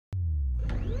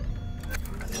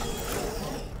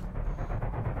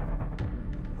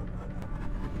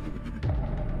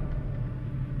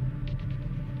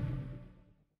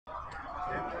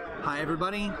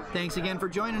everybody. Thanks again for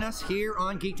joining us here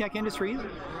on Geektech Industries.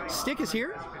 Stick is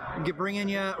here, bringing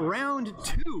you round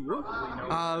 2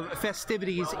 of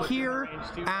festivities here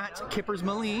at Kippers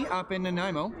Melee up in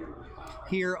Nanaimo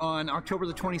here on October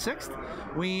the 26th.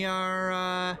 We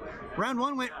are, round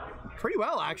 1 went pretty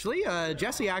well, actually.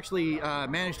 Jesse actually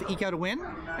managed to eke out a win,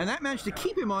 and that managed to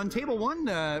keep him on table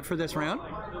 1 for this round.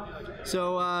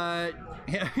 So,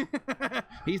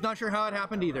 he's not sure how it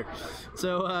happened either.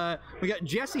 So, we got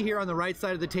Jesse here on the right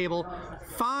side of the table.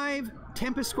 5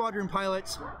 Tempest Squadron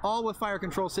pilots, all with fire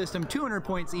control system, 200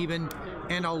 points even,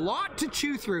 and a lot to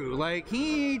chew through. Like,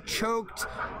 he choked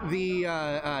the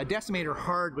Decimator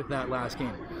hard with that last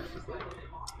game.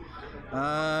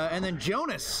 And then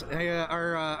Jonas,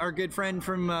 our good friend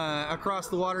from across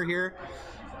the water here.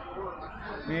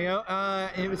 There you go.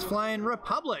 It was flying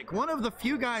Republic, one of the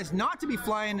few guys not to be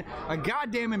flying a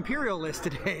goddamn Imperialist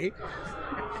today.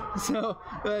 So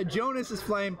Jonas is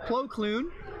flying Plo Koon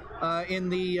in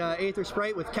the Aether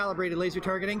Sprite with calibrated laser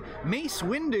targeting. Mace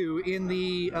Windu in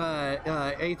the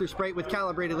Aether Sprite with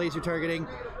calibrated laser targeting.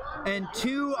 And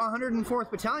 2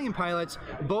 104th Battalion pilots,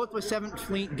 both with 7th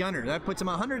Fleet Gunner. That puts him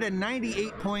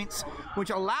 198 points, which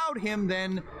allowed him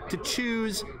then to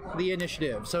choose the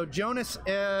initiative. So Jonas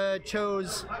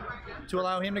chose to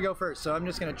allow him to go first. So I'm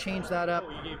just going to change that up.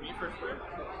 Oh, you gave me first round?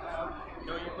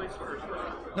 No, you placed first.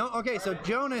 No, okay, so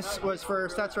Jonas was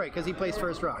first. That's right, because he placed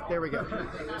first rock. There we go.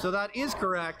 So that is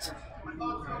correct.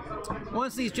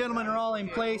 Once these gentlemen are all in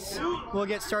place, we'll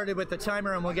get started with the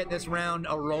timer and we'll get this round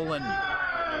a-rolling.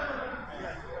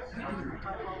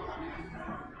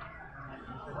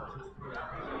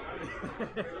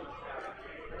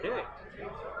 Okay,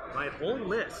 my whole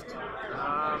list.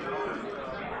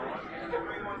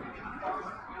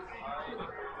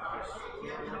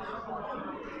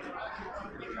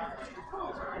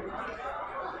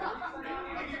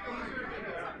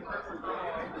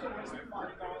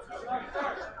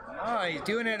 Ah, he's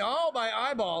doing it all by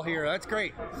eyeball here. That's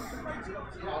great.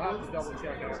 I'll have to double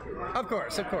check it. Of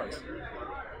course, of course.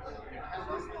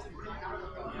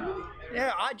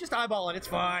 Yeah, I just eyeball it. It's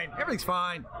fine. Everything's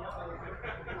fine.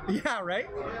 Yeah, right?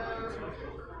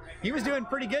 He was doing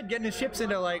pretty good getting his ships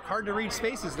into, like, hard-to-reach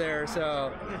spaces there,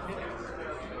 so...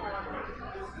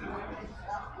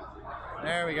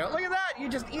 There we go. Look at that! You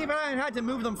just even had to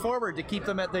move them forward to keep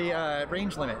them at the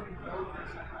range limit.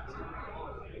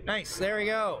 Nice. There we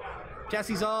go.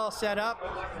 Jesse's all set up.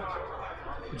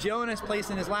 Jonas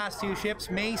placing his last 2 ships,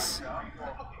 Mace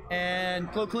and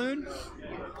Plo Koon,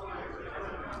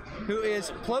 who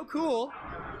is Plo Cool.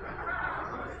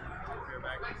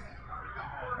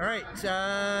 All right,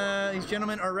 these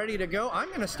gentlemen are ready to go. I'm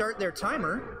going to start their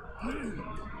timer,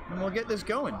 and we'll get this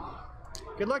going.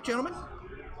 Good luck, gentlemen.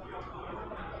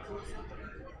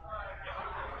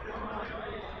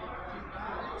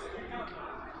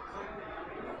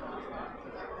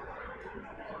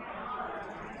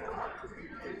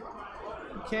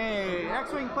 Okay,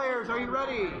 X-Wing players, are you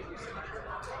ready?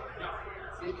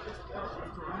 I'm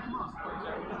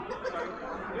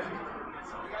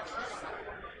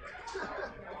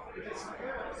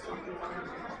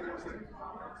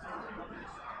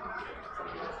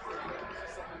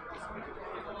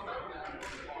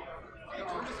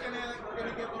just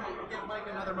gonna give Mike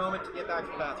another moment to get back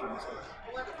to the bathroom.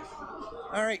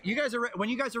 All right, you guys are when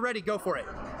you guys are ready, go for it.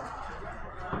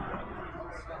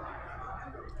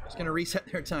 Just gonna reset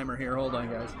their timer here. Hold on,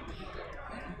 guys.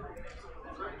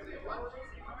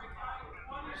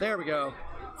 There we go.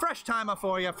 Fresh timer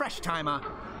for you. Fresh timer.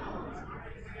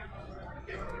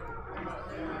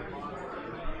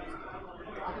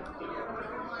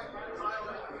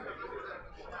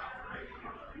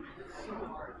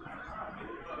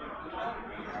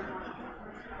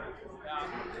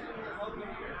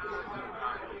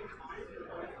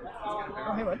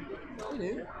 Oh, hey, bud. Hey,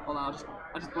 dude. Hold on,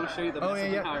 I just want to show you the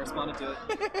message and how I responded to it.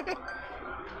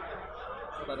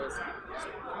 What that is.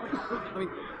 I mean,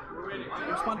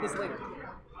 I'll respond to this later.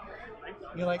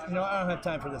 You're like, you know, I don't have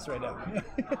time for this right now.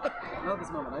 Not at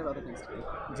this moment. I have other things to do.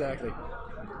 Exactly.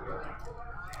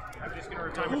 I'm just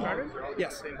going to time started?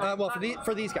 Yes. Well,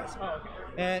 for these guys. Oh, okay.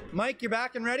 And Mike, you're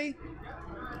back and ready?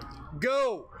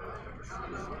 Go!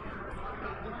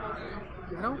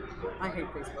 You know, I hate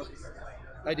Facebook.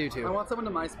 I do too. I want someone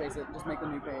to MySpace it and just make a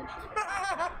new page.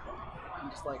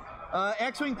 I'm just like...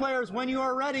 X-Wing players, when you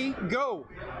are ready, go!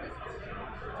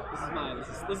 This is mine.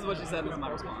 This is what she said. This is my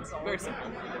response. Very simple.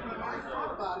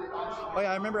 Oh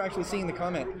yeah, I remember actually seeing the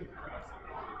comment.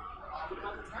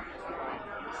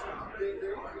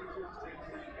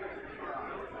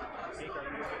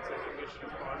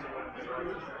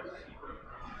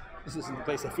 This isn't the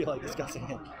place I feel like discussing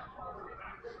it.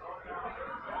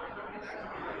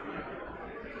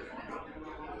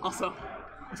 Also,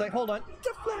 It's like, hold on.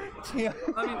 Deflect! Yeah.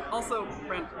 I mean, also,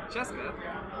 Francesca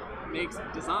makes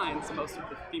designs, most of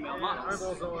the female models,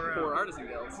 for artisan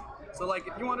guilds. So, like,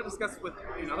 if you want to discuss with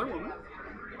another woman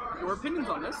your opinions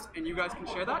on this, and you guys can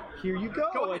share that, Here you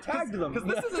go. I tagged them.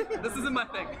 Because this isn't my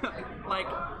thing. Like,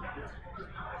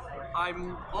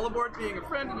 I'm all aboard being a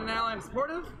friend and an ally. I'm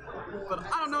supportive, but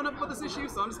I don't know enough about this issue,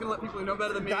 so I'm just gonna let people who know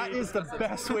better than me. That is the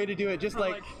best way to do it. Just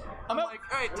like, I'm like,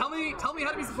 all right, tell me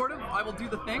how to be supportive. I will do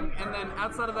the thing, and then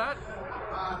outside of that,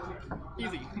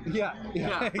 easy.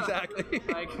 yeah, exactly.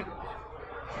 Like,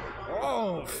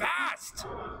 oh, fast!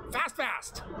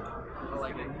 Fast! I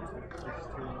like it.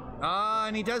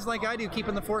 And he does like I do,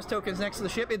 keeping the force tokens next to the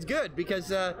ship. It's good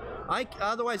because I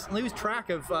otherwise lose track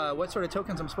of what sort of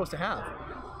tokens I'm supposed to have.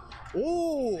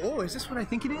 Oh, is this what I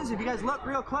think it is? If you guys look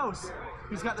real close,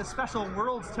 he's got the special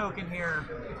worlds token here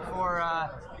for.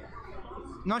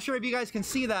 Not sure if you guys can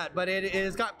see that, but it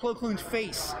has got Plo Koon's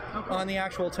face on the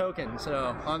actual token,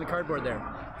 so on the cardboard there.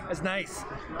 That's nice.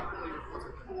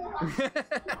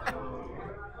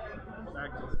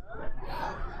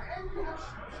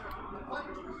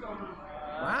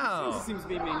 Wow. It seems to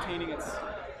be maintaining its.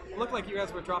 It looked like you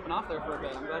guys were dropping off there for a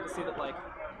bit. I'm glad to see that, like,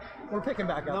 We're picking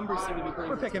back up. numbers seem to be pretty.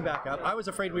 We're picking back up. I was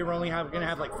afraid we were only going to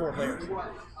have like 4 players.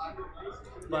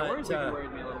 But worried me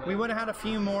a little bit. we would have had a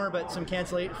few more, but some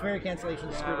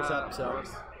cancellations screwed us up. So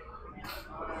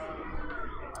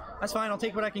that's fine. I'll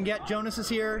take what I can get. Jonas is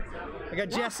here. I got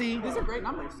Jesse. These are great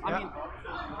numbers. I mean,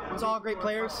 It's all great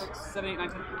players. 7, 8, 9,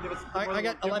 10. Give us I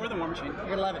got 11. More than War Machine. I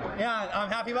got 11. Yeah, I'm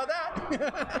happy about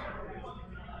that.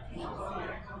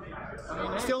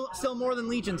 Still more than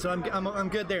Legion, so I'm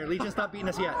good there. Legion's not beating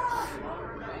us yet.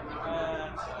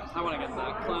 I want to get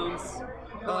that clones.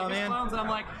 Oh man, Clones, and I'm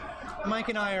like, Mike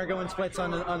and I are going splits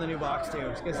on the new box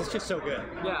too, because it's just so good.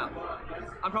 yeah.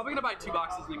 I'm probably gonna buy 2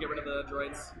 boxes and then get rid of the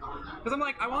droids. Because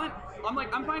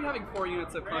I'm fine having 4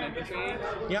 units of clone infantry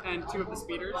and 2 of the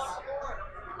speeders.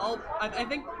 I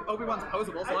think Obi-Wan's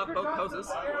posable, so I'll have both poses.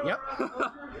 Yep.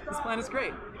 This plan is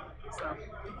great. So,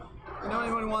 you know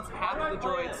anyone who wants half of the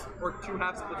droids, or 2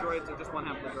 halves of the droids, or just 1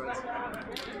 half of the droids?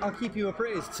 I'll keep you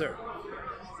appraised, sir.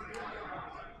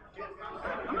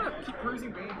 I'm gonna keep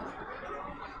cruising.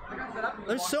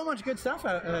 There's so much good stuff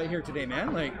out here today,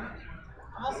 man. Like,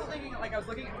 I'm also thinking, like, I was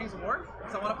looking at Kings of War,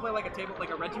 because I want to play like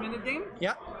a regimented game.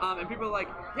 yeah. And people are like,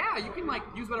 yeah, you can like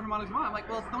use whatever models you want. I'm like,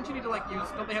 well, don't you need to like use?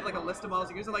 Don't they have like a list of models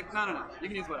you can use? They're like, no, you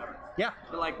can use whatever. Yeah.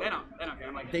 But like, they don't care.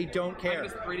 I'm like, They don't I care. can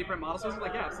just 3D print models. So they're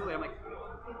like, yeah, absolutely. I'm like,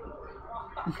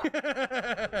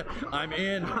 I'm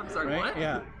in. I'm sorry, right? what?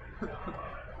 Yeah.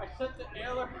 I sent the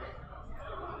Ailer.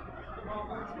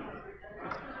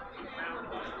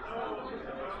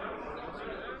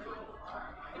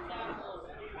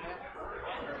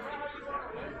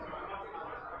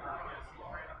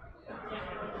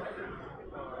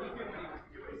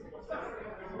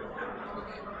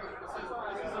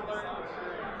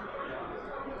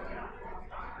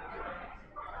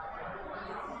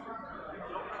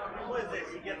 What is this?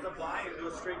 He gets a buy and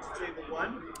goes straight to table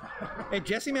 1? Hey,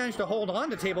 Jesse managed to hold on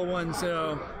to table 1,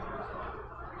 so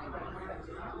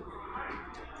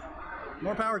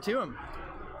more power to him.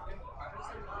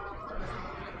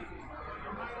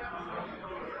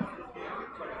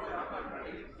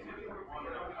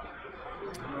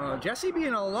 Jesse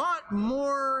being a lot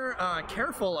more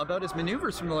careful about his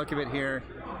maneuvers from the look of it here.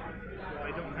 Well,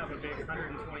 I don't have a big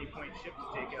 120-point ship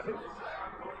to take out.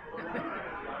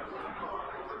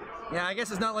 Yeah, I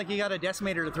guess it's not like you got a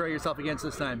decimator to throw yourself against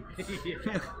this time.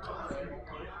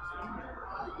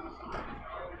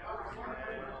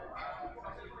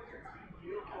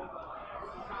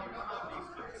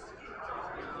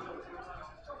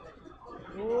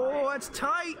 Oh, that's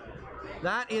tight.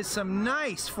 That is some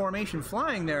nice formation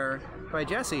flying there by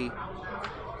Jesse.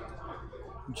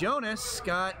 Jonas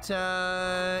got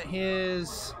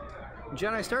his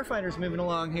Jedi Starfighters moving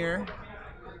along here.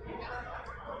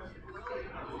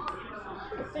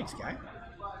 Oh, thanks, guy.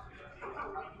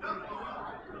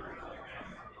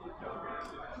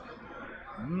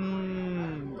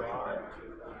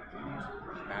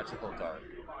 Magical dark.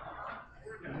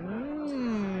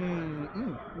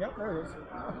 Yep, there it is.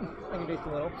 I can taste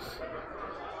a little.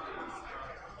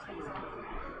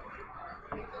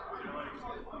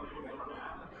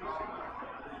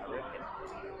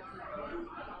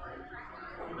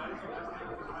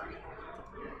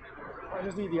 I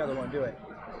just need the other one. Do it.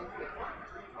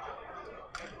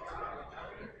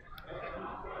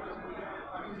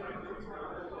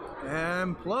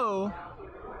 And Plo.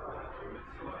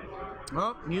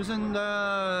 Oh, using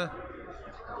the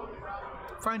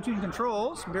fine-tuned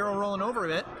controls, barrel rolling over a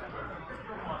bit.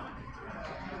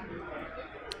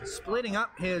 splitting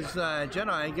up his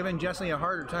Jedi, giving Jesse a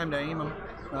harder time to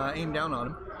aim down on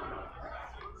him.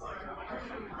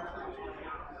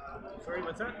 Sorry,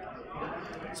 what's that?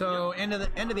 So end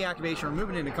of the activation, we're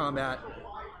moving into combat.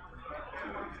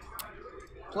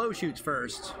 Plo shoots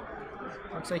first.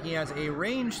 Looks like he has a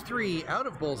range 3 out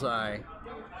of bullseye.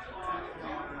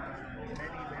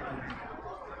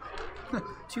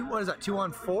 What is that? 2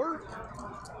 on 4?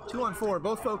 2 on 4,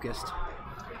 both focused.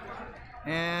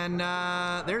 And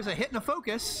there's a hit and a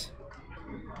focus.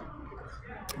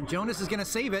 Jonas is going to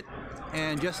save it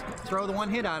and just throw the one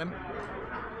hit at him.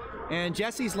 And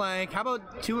Jesse's like, how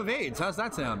about 2 evades? How's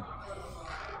that sound?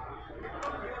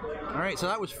 All right, so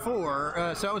that was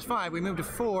 4. So that was 5. We moved to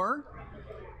 4.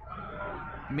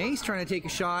 Mace trying to take a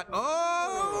shot.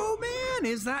 Oh, man,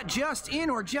 is that just in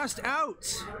or just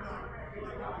out?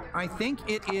 I think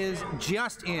it is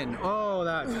just in. Oh,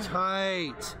 that's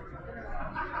tight.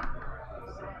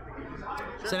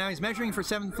 So now he's measuring for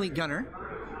 7th Fleet Gunner.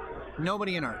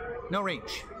 Nobody in art. No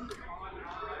range.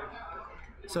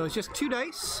 So it's just 2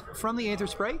 dice from the Aether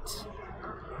Sprite.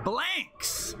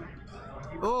 Blanks!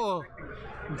 Oh,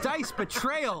 dice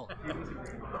betrayal.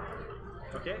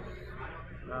 Okay.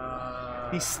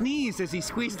 He sneezed as he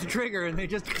squeezed the trigger and they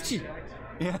just...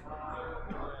 Yeah.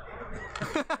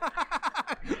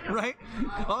 Right?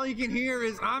 All you can hear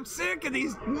is, I'm sick of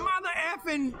these mother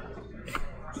effing...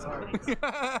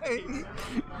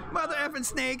 mother effing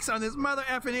snakes on this mother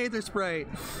effing Aether Sprite.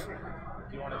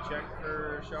 Do you want to check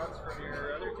for shots from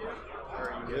your other team?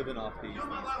 Or are you living off these days?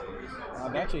 I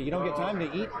bet you don't get time to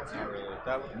eat. Not really.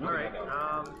 That would all right.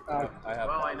 I have.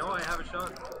 Well, I know I have a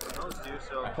shot from those two,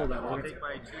 so hold on, I'll take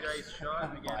my 2 dice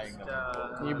shot against.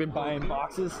 You've been buying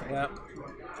boxes? Yeah.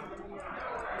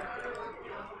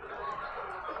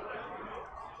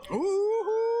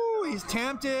 Ooh, he's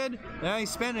tempted. Now he's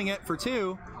spending it for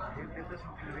 2.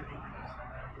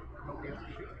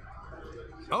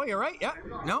 Oh, you're right. Yeah.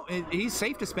 No, he's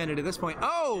safe to spend it at this point.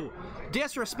 Oh,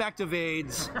 disrespect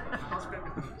evades.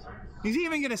 He's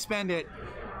even going to spend it.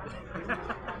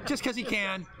 Just because he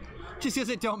can. Just because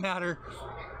it don't matter.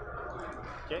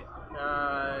 Okay.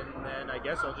 And then I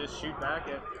guess I'll just shoot back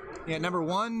at. Yeah, number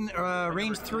 1,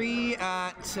 range 3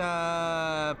 at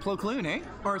Plo Koon, eh?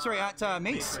 Or sorry, at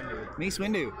Mace. Mace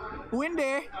Windu.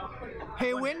 Windy.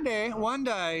 Hey, Windy. 1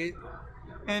 die.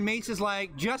 And Mace is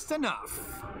like, just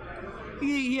enough.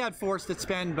 He had force to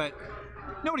spend, but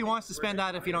nobody wants to spend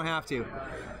that if you don't have to.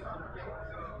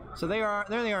 So there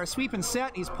they are, sweep and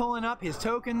set. He's pulling up his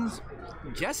tokens.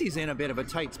 Jesse's in a bit of a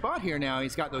tight spot here now.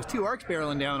 He's got those 2 arcs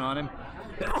barreling down on him.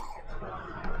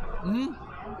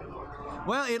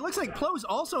 Well, it looks like Plo's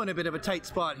also in a bit of a tight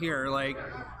spot here. Like,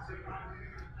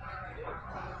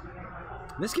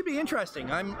 this could be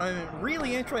interesting. I'm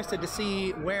really interested to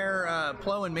see where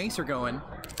Plo and Mace are going.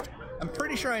 I'm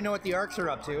pretty sure I know what the arcs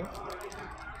are up to.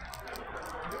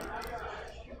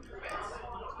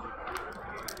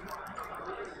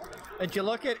 Did you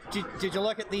look at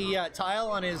the tile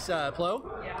on his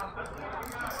Plo? Yeah.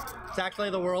 It's actually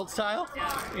the world's tile?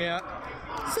 Yeah.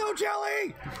 So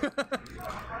jelly!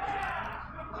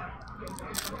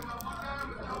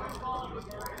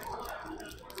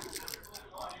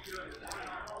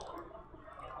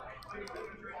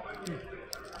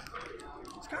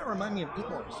 It's kind of remind me of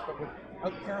Eatmores, but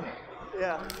without caramel.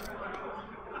 Yeah.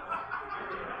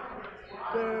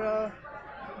 They're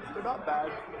not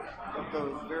bad. Of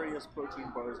the various protein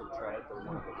bars I've tried, they're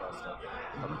one of the best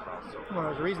I've come across. So Well,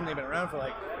 there's a reason they've been around for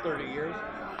like 30 years.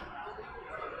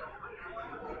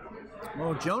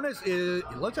 Well, Jonas it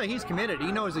looks like he's committed.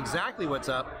 He knows exactly what's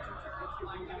up.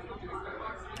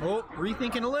 Oh,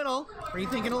 rethinking a little.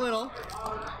 Rethinking a little.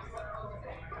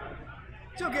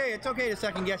 It's okay. It's okay to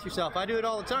second guess yourself. I do it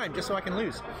all the time just so I can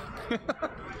lose.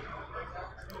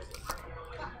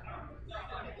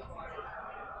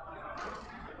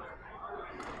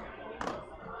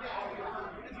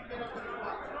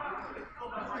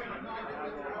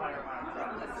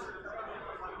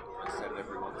 send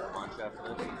everyone to lunch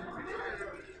after this.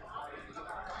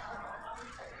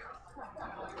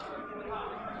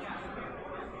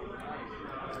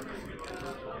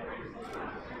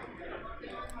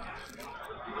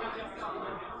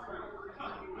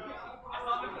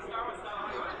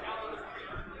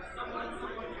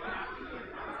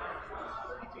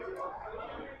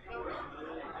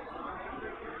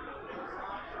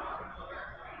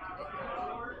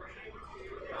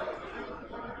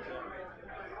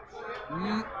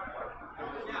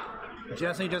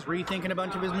 Jesse just rethinking a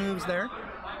bunch of his moves there.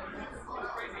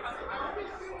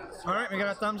 All right, we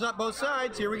got a thumbs up both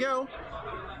sides. Here we go.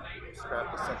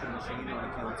 Scrap the second machine when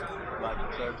it counts lack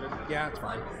of charging. Yeah, it's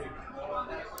fine.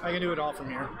 I can do it all from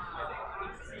here.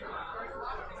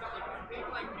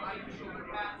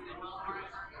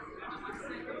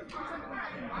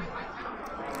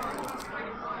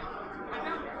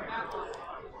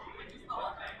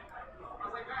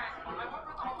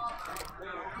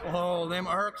 Oh, them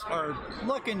arcs are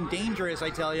looking dangerous, I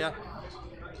tell ya.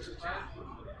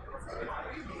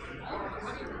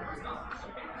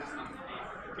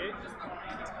 Okay.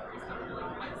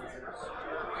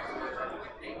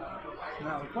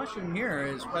 Now the question here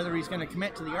is whether he's going to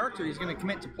commit to the arcs or he's going to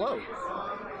commit to Plo.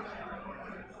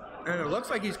 And it looks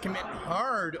like he's committing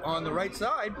hard on the right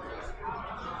side.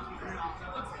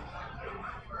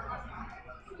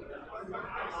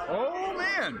 Oh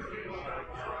man!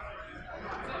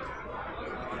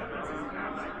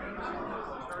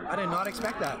 I did not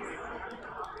expect that.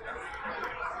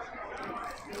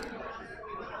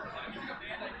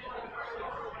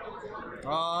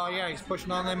 Oh yeah, he's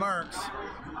pushing on them marks.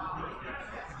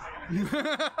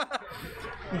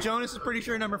 Jonas is pretty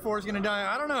sure number 4 is going to die.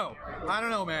 I don't know. I don't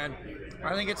know, man.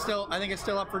 I think it's still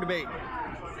up for debate.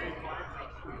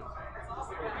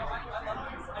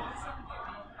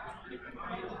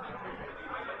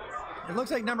 It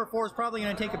looks like number 4 is probably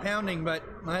going to take a pounding, but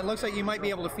it looks like you might be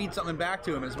able to feed something back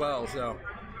to him as well. So.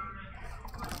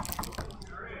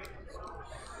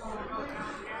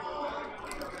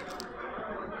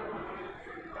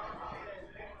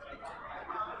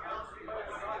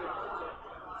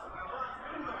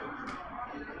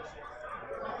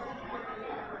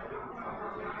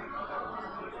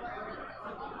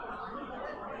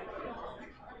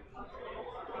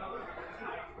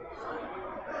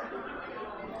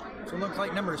 So it looks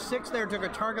like number 6 there took a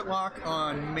target lock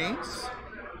on Mace.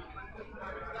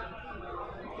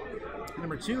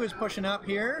 Number 2 is pushing up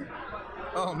here.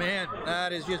 Oh man,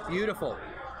 that is just beautiful.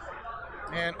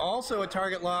 And also a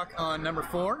target lock on number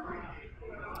 4.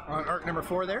 On arc number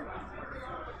 4 there.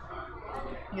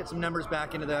 Get some numbers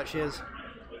back into that shiz.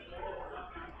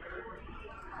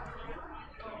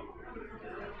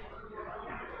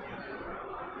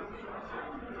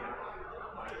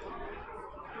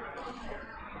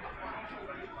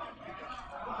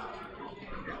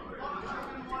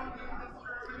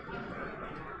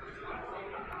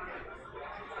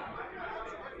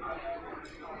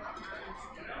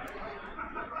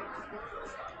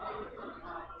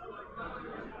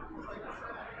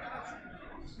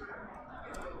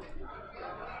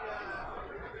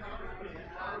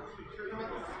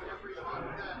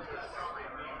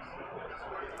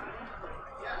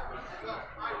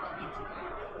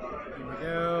 Here we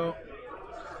go.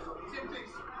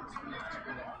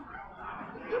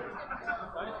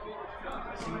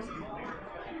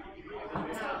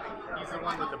 He's the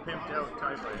one with the pimped out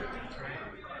typewriter.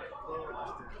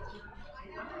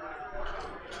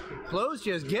 Plo's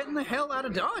just getting the hell out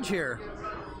of Dodge here.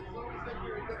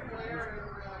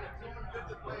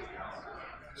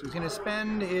 So he's going to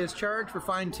spend his charge for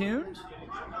fine-tuned.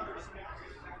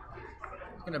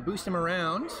 Going to boost him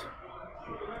around.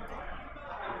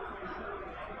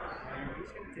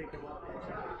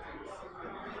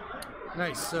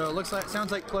 Nice. So it looks like,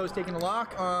 sounds like Plo's taking a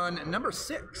lock on number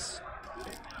 6.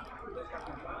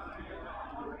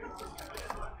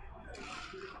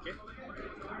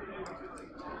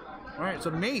 All right.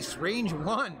 So Mace, range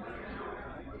 1.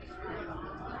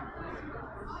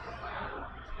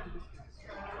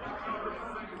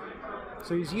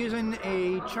 So he's using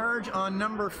a charge on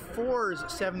number 4's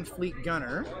 7th Fleet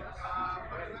Gunner.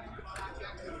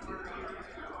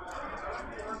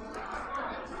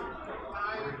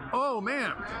 Oh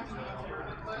man!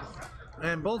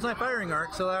 And bullseye firing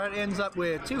arc, so that ends up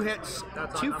with 2 hits,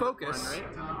 2 focus. 1,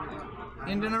 right?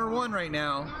 Into number 1 right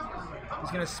now.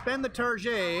 He's going to spend the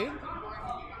Target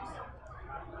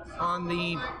on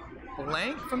the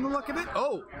blank from the look of it.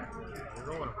 Oh!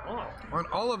 On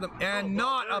all of them, and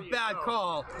not a bad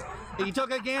call. He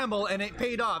took a gamble and it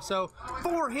paid off. So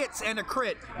 4 hits and a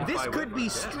crit. This could be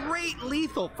straight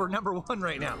lethal for number 1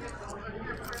 right now.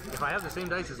 If I have the same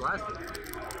dice as last year.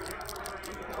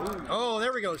 Ooh. Oh,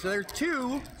 there we go. So there's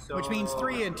 2, which means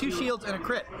 3 and 2 shields and a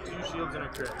crit. 2 shields and a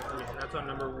crit. Okay, that's on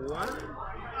number 1. Shields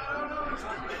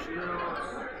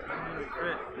and a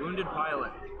crit. Wounded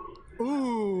pilot.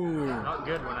 Ooh. Not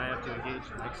good when I have to engage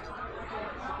next.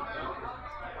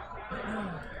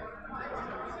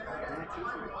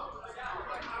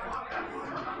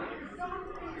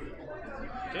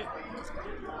 Okay.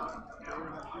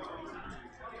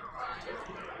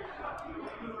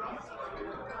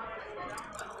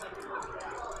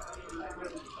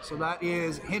 So that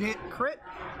is hit, crit.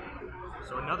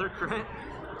 So another crit.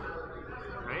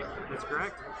 Right? That's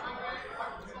correct.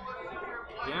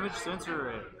 Damage sensor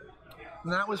array.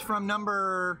 And that was from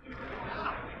number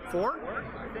 4?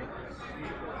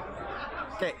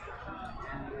 Okay.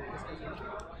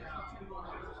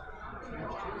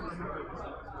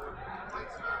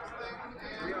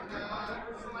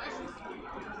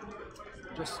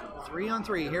 Just 3 on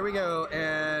 3. Here we go.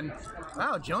 And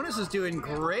wow, Jonas is doing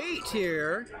great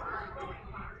here.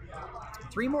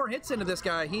 3 more hits into this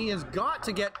guy. He has got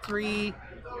to get 3.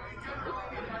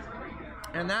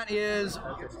 And that is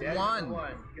 1.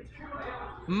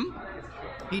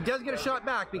 He does get a shot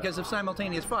back because of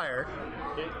simultaneous fire.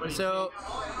 So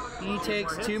he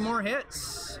takes 2 more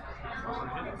hits.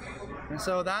 And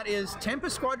so that is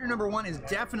Tempest Squadron number 1 is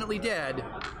definitely dead.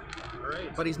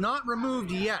 But he's not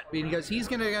removed yet because he's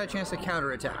going to get a chance to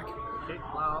counterattack. Okay,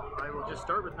 well, I will just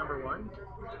start with number 1.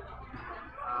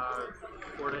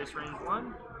 4 dice range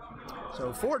 1.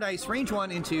 So 4 dice range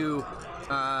 1 into,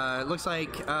 looks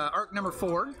like arc number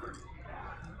 4.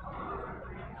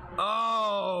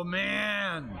 Oh,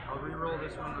 man. I'll re-roll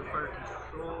this one with fire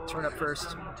control. Turn up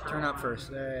first. Turn up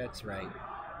first. That's right.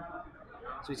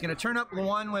 So he's going to turn up the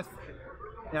 1 with,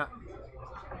 yeah.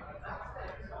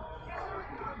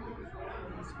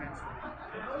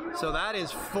 So that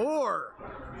is 4.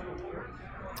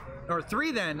 Or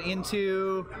 3 then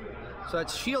into, so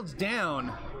that's shields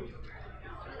down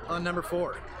on number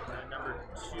 4. And number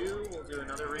 2, we'll do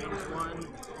another range 1.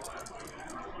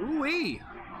 Ooh-wee.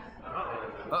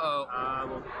 Uh-oh.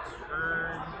 We'll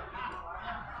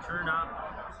turn up,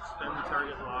 spend the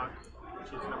target lock,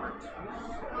 which is number 2.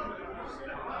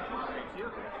 Thank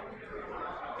you.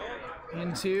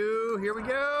 Into, here we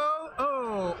go.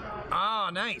 Oh,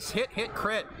 nice. Hit,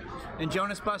 crit. And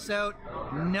Jonas busts out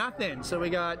nothing. So we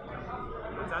got...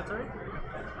 What's that, sorry?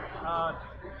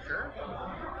 Sure.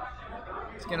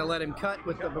 It's going to let him cut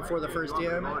with the, before the first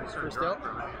DM. First dealt.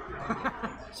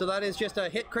 So that is just a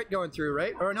hit crit going through,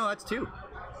 right? Or no, that's 2.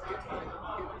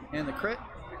 And the crit.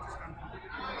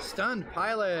 Stunned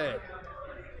pilot.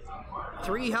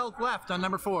 3 health left on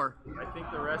number 4. I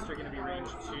think the rest are going to be range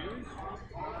 2s.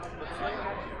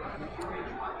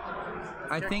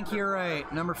 I think you're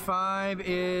right. Number 5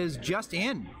 is just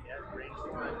in. Yeah, range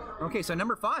 1. Okay, so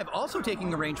number 5 also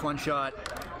taking a range 1 shot.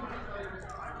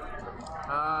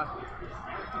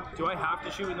 Do I have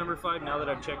to shoot with number 5 now that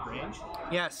I've checked range?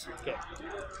 Yes. Okay.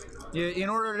 In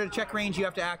order to check range, you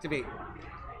have to activate.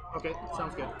 Okay,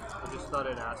 sounds good. I just thought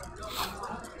I'd ask.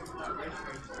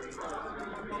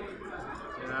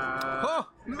 Oh,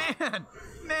 man!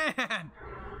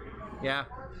 Yeah.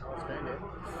 I'll spend it.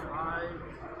 5.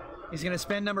 He's going to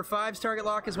spend number 5's target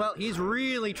lock as well. He's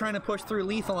really trying to push through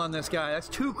lethal on this guy. That's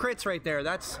 2 crits right there.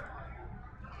 That's...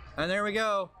 And there we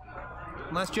go.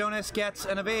 Unless Jonas gets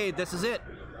an evade, this is it.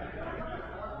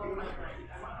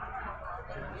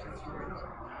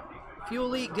 Fuel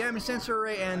leak, damage sensor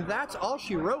array, and that's all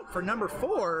she wrote for number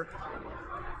 4.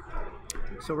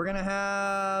 So we're going to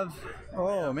have...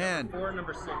 Oh, man. 4,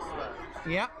 number 6 left.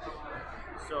 Yeah.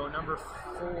 So number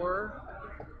 4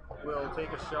 will take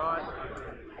a shot,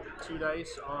 2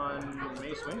 dice on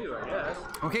Mace window, I guess.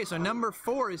 Okay, so number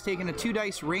 4 is taking a 2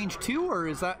 dice range 2, or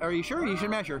is that? Are you sure? You should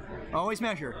measure. Always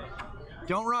measure.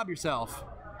 Don't rob yourself.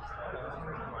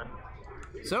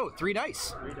 So 3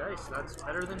 dice. 3 dice. That's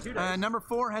better than 2 dice. Number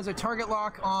 4 has a target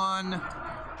lock on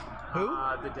who?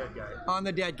 The dead guy. On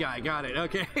the dead guy. Got it.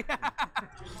 Okay.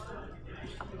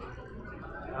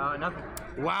 Nothing.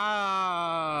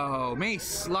 Wow.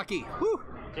 Mace, lucky. Whew.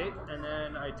 Okay, and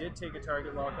then I did take a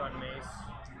target lock on Mace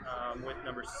with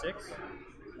number 6,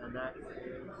 and that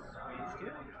is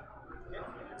range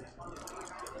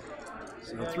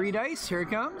 2. So 3 dice. Here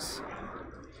it comes.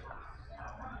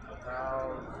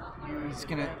 He's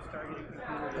gonna.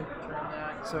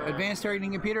 So advanced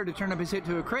targeting computer to turn up his hit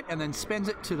to a crit, and then spends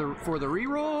it to for the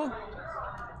reroll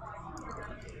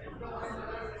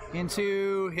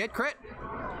into hit crit.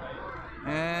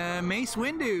 And Mace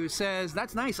Windu says,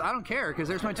 "That's nice. I don't care because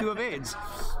there's my 2 evades."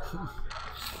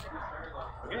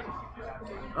 Okay.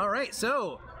 All right,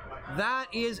 so that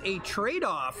is a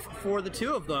trade-off for the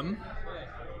 2 of them.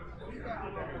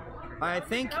 I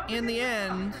think in the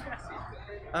end.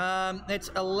 It's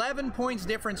 11 points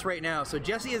difference right now, so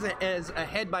Jesse is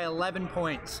ahead by 11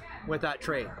 points with that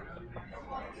trade.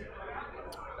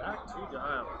 Back to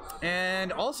dial.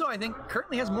 And also, I think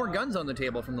currently has more guns on the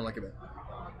table from the look of it.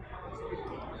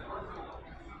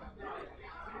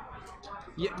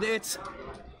 Yeah, it's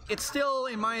still,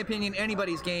 in my opinion,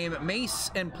 anybody's game.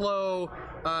 Mace and Plo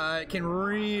can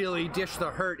really dish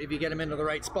the hurt if you get them into the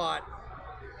right spot.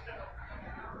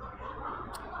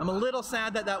 I'm a little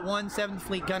sad that that 1 7th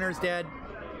Fleet Gunner's dead.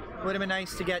 Would have been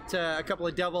nice to get a couple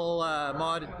of double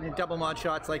mod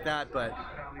shots like that, but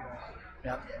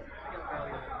yeah.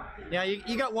 Yeah,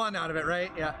 you got 1 out of it,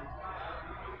 right? Yeah.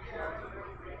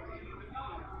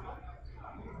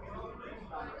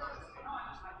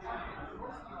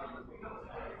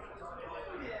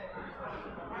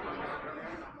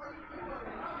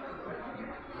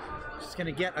 Just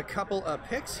gonna get a couple of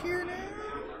picks here now.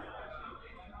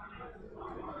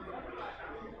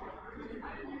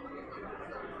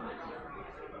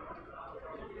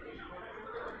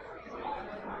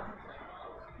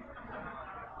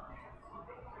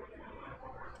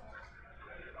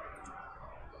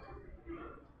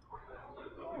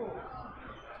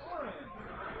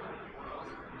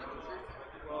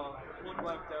 Well, one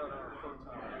wiped out our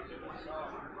photon.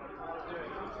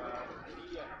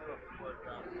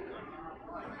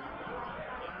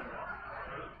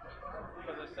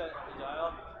 Because I set the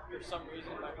dial, for some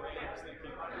reason my brain was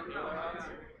thinking ailerons.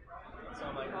 So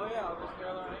I'm like, oh yeah, I'll just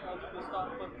aileron, I'll do the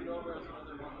stop, flip it over as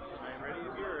another one. I'm ready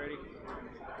if you're ready.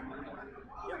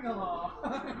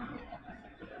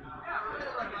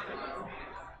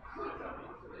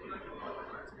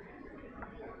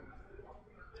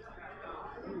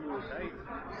 Ooh, tight.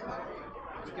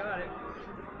 You got it.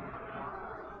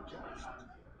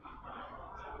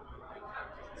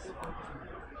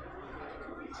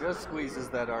 Just squeezes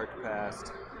that arc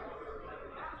past.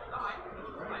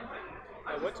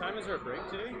 What time is our break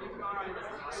today?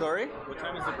 Sorry? What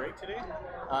time is the break today?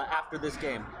 After this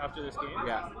game. After this game?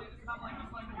 Yeah.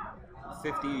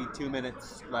 52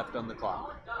 minutes left on the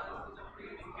clock.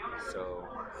 So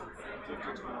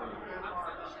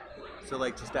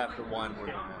like just after 1 we're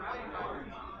gonna...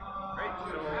 Right,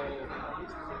 so...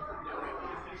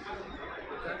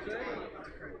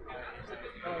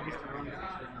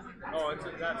 Oh, it's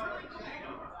that's...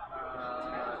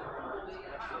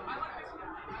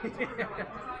 I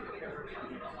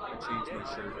changed my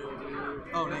shirt.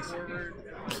 Oh, nice.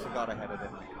 I forgot I had it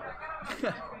in my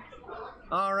car.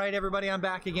 All right, everybody, I'm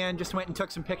back again. Just went and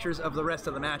took some pictures of the rest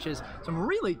of the matches. Some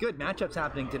really good matchups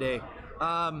happening today.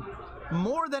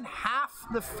 More than half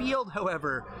the field,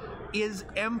 however, is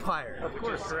Empire. Of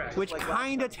course, correct. Which Like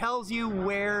kind of tells you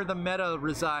where the meta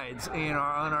resides on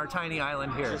our tiny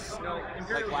island here. Just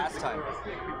like last time.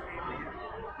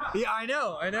 Yeah, I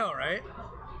know, right?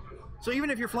 So even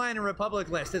if you're flying a Republic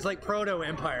list, it's like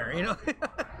proto-Empire, you know?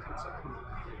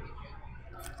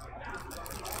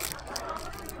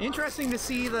 Interesting to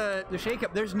see the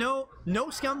shakeup. There's no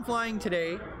scum flying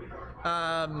today.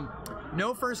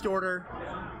 No First Order.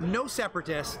 No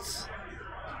Separatists.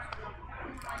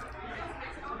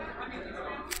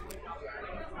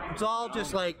 It's all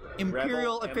just like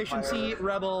Imperial Rebel, efficiency, Empire,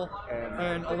 Rebel,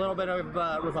 and a little bit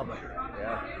of Republic.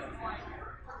 Yeah.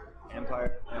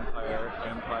 Empire,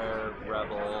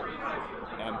 Rebel,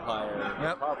 Empire,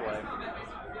 Yep. Republic,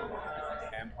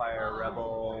 Empire,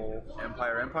 Rebel,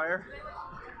 Empire.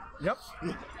 Yep.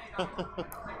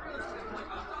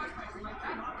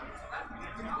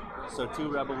 So 2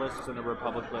 Rebel lists and a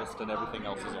Republic list, and everything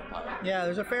else is Empire. Yeah,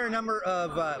 there's a fair number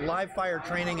of live fire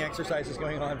training exercises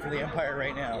going on for the Empire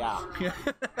right now. Yeah.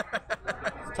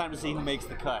 It's time to see who makes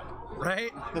the cut.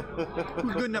 Right?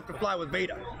 Who's good enough to fly with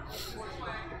Veda?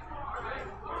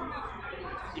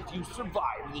 If you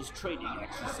survive this training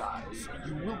exercise,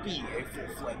 you will be a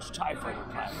full-fledged TIE fighter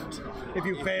pilot. If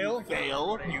you fail,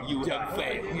 you have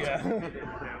failed. Yeah.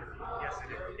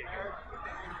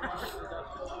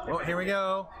 Oh, here we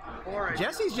go.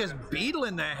 Jesse's just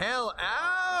beetling the hell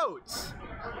out.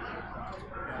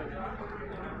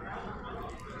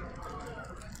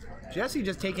 Jesse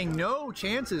just taking no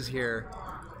chances here.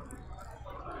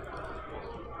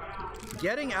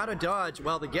 Getting out of dodge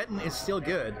while the getting is still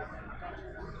good.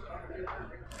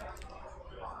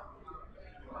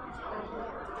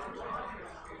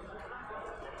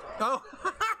 Oh,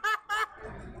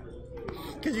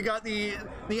 because you got the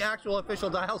actual official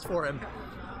dials for him.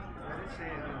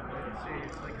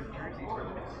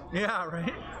 Yeah,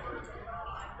 right.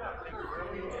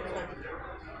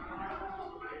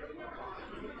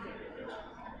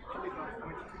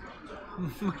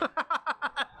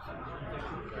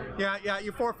 Yeah,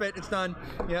 you forfeit. It's done.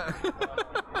 Yeah.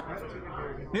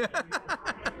 Yeah.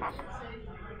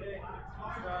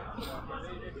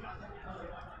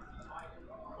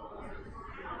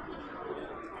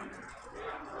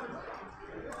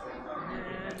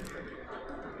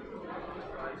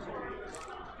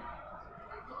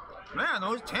 Man,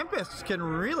 those Tempests can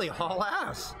really haul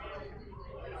ass.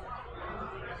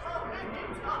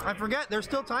 I forget, they're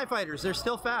still TIE fighters. They're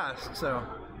still fast, so.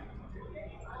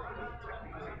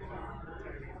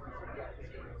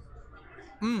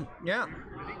 Yeah.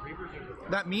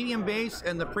 That medium base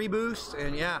and the pre-boost,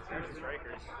 and yeah.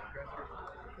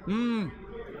 And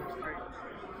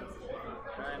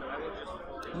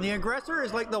the aggressor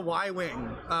is like the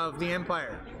Y-wing of the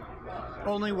Empire.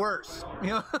 Only worse. You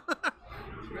know?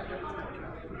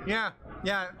 Yeah,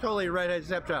 totally right-headed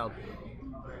stepchild.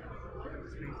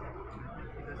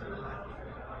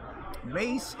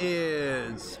 Mace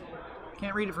is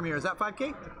Can't read it from here. Is that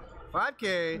 5K?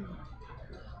 5K.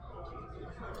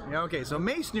 Yeah, okay, so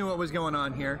Mace knew what was going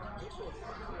on here.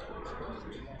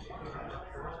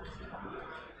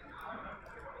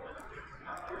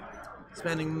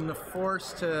 Spending the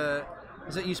force to...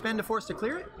 Is it you spend a force to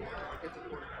clear it?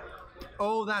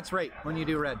 Oh, that's right, when you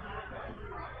do red.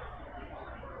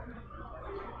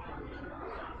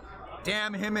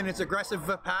 Damn him and its aggressive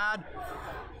pad.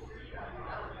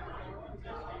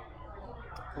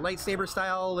 Lightsaber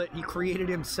style that he created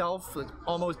himself,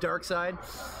 almost dark side.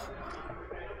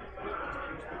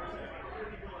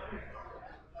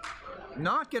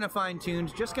 Not gonna fine tune,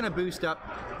 just gonna boost up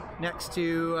next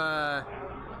to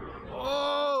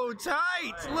oh,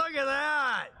 tight! Look at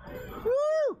that!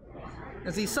 Woo!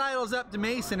 As he sidles up to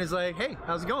Mace and is like, hey,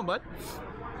 how's it going, bud?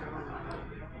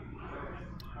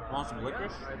 Want some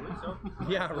licorice? I believe so.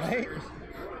 Yeah, right? Is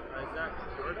that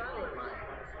your die or mine?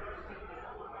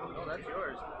 Oh, that's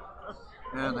yours.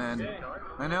 And then,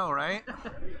 I know, right?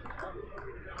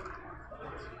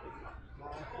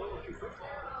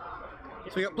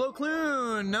 So we got Blow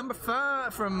Clune, number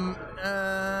 5 from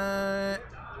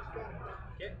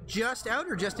just out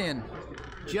or just in?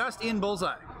 Just in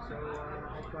bullseye.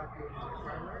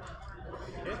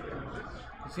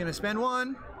 He's gonna spend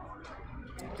 1.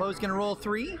 Chloe's gonna roll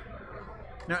 3.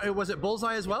 Now, was it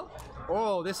bullseye as well?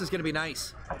 Oh, this is gonna be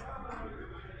nice.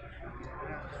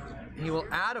 He will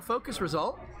add a focus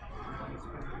result.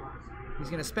 He's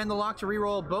gonna spend the lock to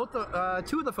reroll both the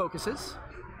 2 of the focuses.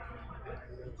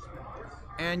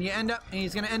 And you end up,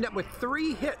 he's gonna end up with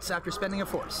 3 hits after spending a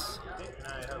force.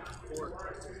 And I have 4.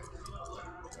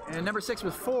 And number 6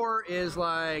 with 4 is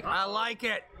like, I like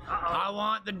it. I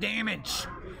want the damage.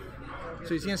 So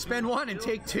he's gonna spend 1 and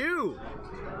take 2.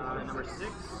 Number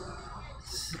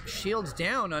 6. Shields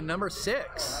down on number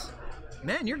 6.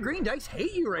 Man, your green dice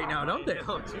hate you right now, don't they?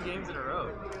 Oh, 2 games in a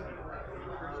row.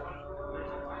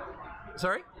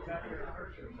 Sorry?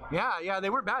 Yeah, they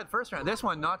weren't bad the first round. This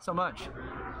one, not so much. You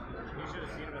should have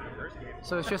seen him in the first game.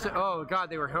 So it's just, oh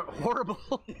god, they were horrible.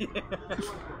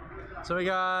 So we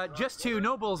got just 2,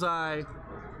 no bullseye.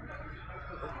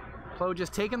 Chloe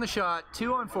just taking the shot,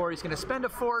 2 on 4. He's gonna spend a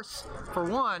force for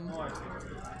 1.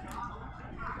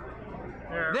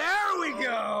 There we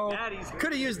go!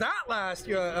 Could have used that last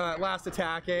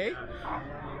attack, eh?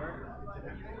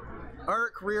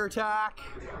 Arc, rear attack.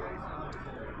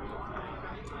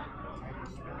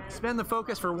 Spend the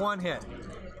focus for 1 hit.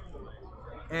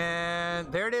 And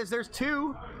there it is, there's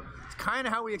 2. It's kind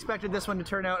of how we expected this one to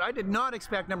turn out. I did not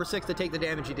expect number 6 to take the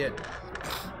damage he did.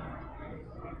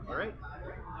 Alright.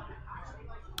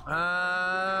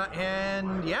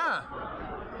 And yeah,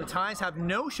 the ties have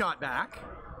no shot back.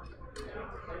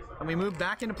 And we move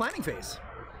back into planning phase.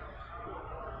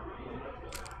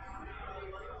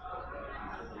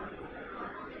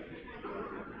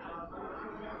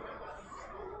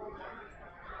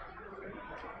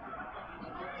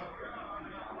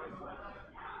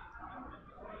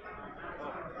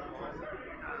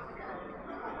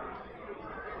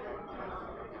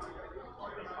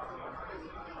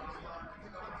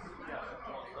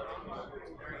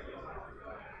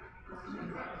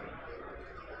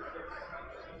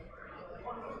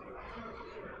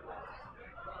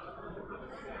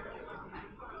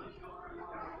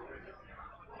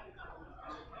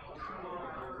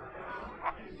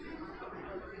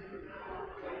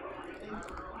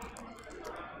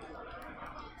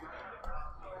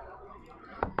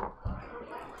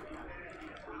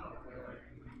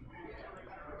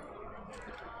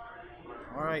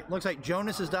 All right, looks like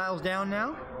Jonas is dials down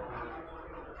now.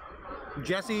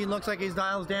 Jesse looks like he's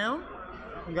dials down.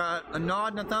 We got a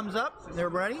nod and a thumbs up. They're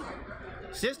ready.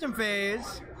 System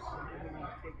phase.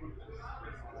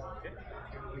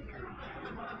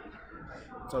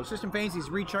 So system phase, he's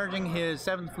recharging his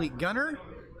 7th Fleet Gunner.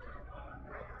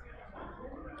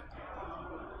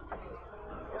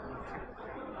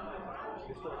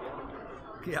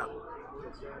 Yeah.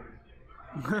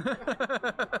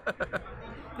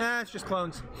 Nah, it's just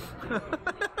clones.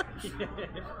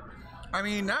 I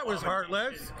mean, that was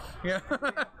heartless. Yeah.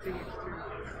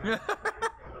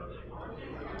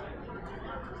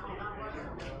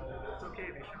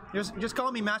 Just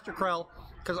call me Master Krell,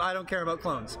 because I don't care about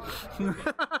clones.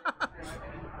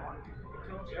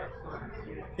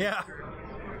 Yeah.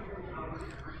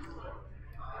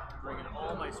 Bringing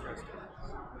all my stress to it.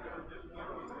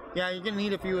 Yeah, you're gonna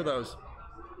need a few of those.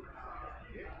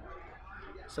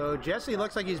 So Jesse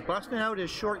looks like he's busting out his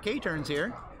short K turns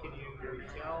here. Can you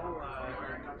tell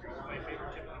my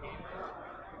favorite tip of the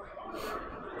game?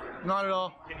 Not at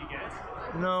all. Can you guess?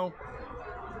 No.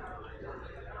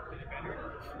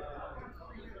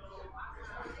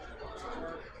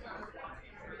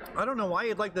 I don't know why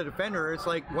you'd like the defender. It's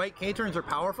like white K-turns are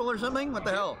powerful or something? What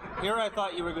the hell? Here I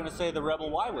thought you were going to say the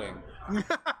Rebel Y-Wing.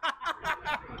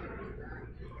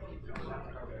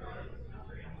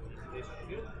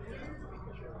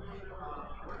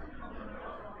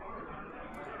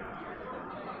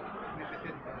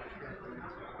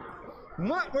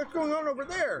 What? What's going on over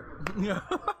there?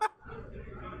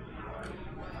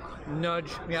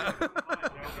 Nudge. Yeah.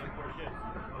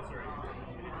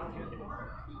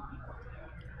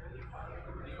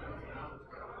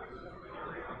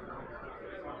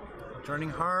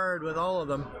 Turning hard with all of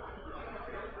them.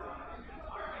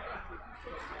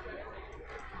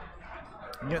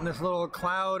 Getting this little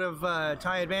cloud of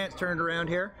TIE Advance turned around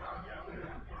here.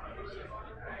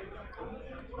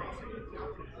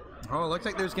 Oh, it looks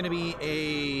like there's going to be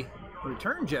a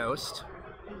return joust.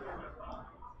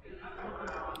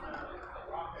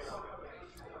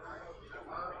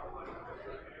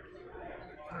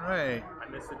 All right. I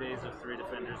miss the days of 3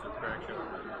 defenders with crack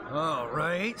shot. All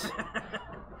right.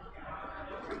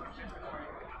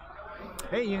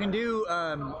 Hey, you can do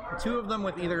 2 of them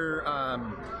with either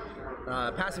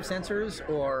passive sensors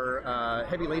or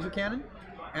heavy laser cannon,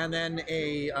 and then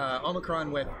a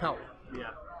Omicron with PAL. Yeah.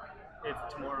 If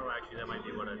tomorrow, actually, that might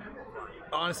be what I'd do.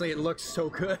 Honestly, it looks so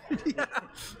good. Yeah.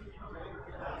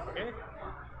 Okay.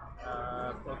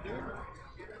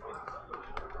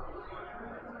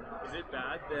 Is it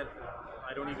bad that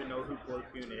I don't even know who Plo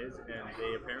Koon is, and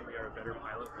they apparently are a better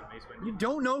pilot than Mace Windu? You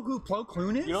don't know who Plo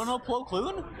Koon is? You don't know Plo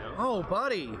Koon? No. Oh,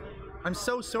 buddy. I'm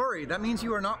so sorry. That means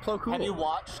you are not Plo Koon. Have you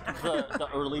watched the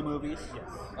early movies?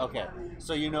 Yes. Okay.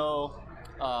 So you know,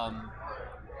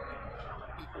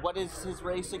 what is his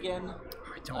race again?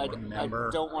 I don't remember.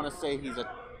 I don't want to say he's a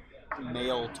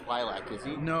male Twi'lek, is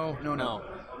he? No.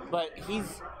 But he's...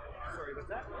 Sorry, what's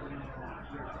that?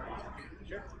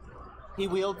 Sure. He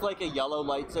wields like a yellow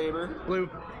lightsaber. Blue.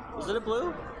 Was it a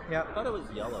blue? Yeah. I thought it was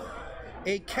yellow.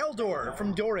 A Keldor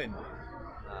from Doran.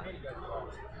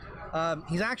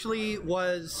 He's actually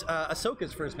was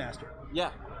Ahsoka's first master.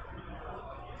 Yeah.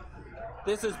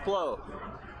 This is Plo.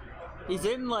 He's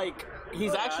in like...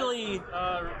 He's actually...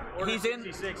 Order he's in...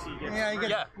 66, he gets Yeah, he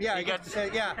gets, he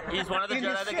gets... yeah. He's one of the In Jedi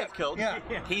his that ship. gets killed. Yeah.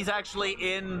 He's actually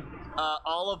in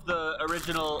all of the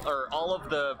original, or all of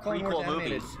the Clone Wars prequel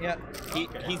animated. movies. Yeah.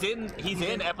 He's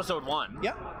in episode 1.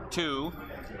 Yeah. 2.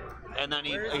 And then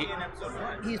Where is he in episode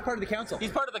 1? He's part of the council.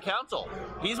 he's part of the council.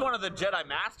 He's one of the Jedi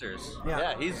Masters.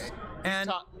 Yeah. He's And-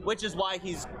 top, which is why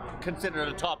he's considered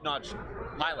a top-notch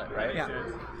pilot, right? Yeah.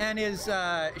 And is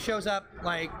shows up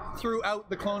like throughout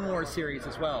the Clone Wars series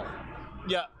as well.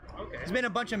 Yeah. There's been a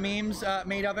bunch of memes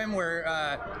made of him where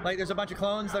like there's a bunch of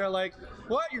clones that are like,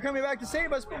 "What? You're coming back to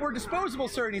save us, but we're disposable,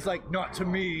 sir." And he's like, "Not to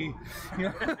me." You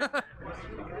know?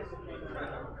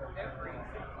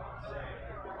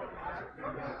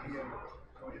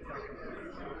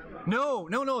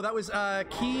 No. That was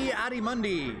Ki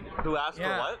Adimundi. Who asked for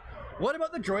what? What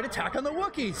about the droid attack on the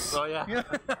Wookiees? Oh, yeah.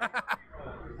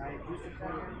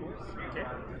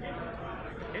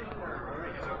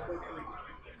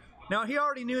 Now, he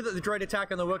already knew that the droid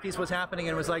attack on the Wookiees was happening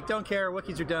and was like, don't care,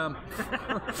 Wookiees are dumb.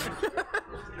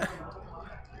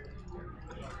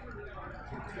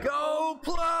 Go,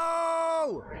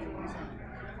 Plo!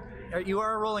 You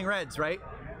are rolling reds, right?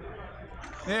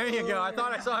 There you go. I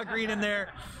thought I saw a green in there.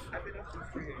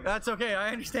 That's okay, I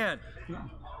understand.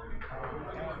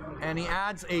 And he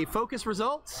adds a focus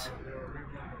result.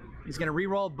 He's going to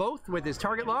re-roll both with his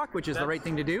target lock, which is the right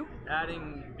thing to do.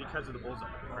 Adding because of the bullseye,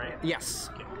 right? Yes.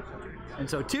 Okay. And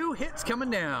so 2 hits coming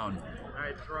down.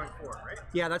 Alright, throwing 4, right?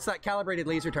 Yeah, that's that calibrated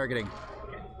laser targeting.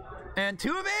 And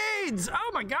 2 evades!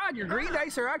 Oh my god, your green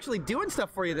dice are actually doing stuff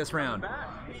for you this round.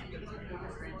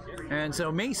 And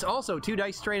so Mace also 2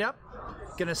 dice straight up.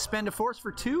 Gonna spend a force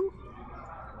for 2.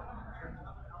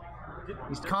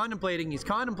 He's contemplating, he's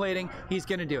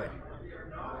gonna do it.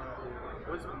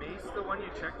 Was Mace the one you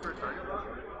checked for target lock?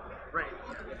 Right.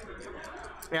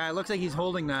 Yeah, it looks like he's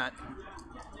holding that.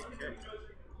 Okay.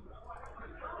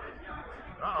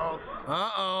 Uh-oh.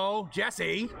 Uh-oh,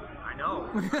 Jesse. I know.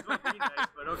 That's my green dice,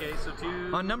 but okay, so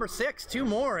 2... On number 6, 2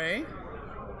 more, eh?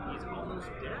 He's almost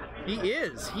dead. He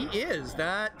is.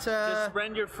 That, Just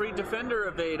rend your free defender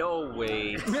evade. Oh,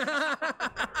 wait.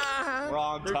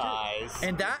 Wrong ties.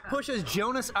 And that pushes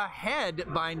Jonas ahead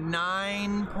by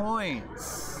 9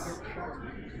 points.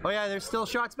 Oh yeah, there's still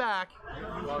shots back.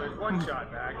 Well, there's 1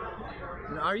 shot back.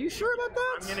 Are you sure about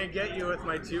that? I'm gonna get you with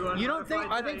my 2 on. You don't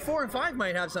think? I think 4 and 5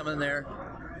 might have something there.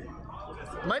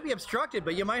 Might be obstructed,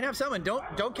 but you might have something.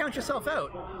 Don't count yourself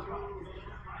out.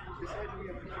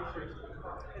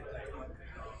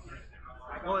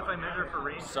 Well, if I measure for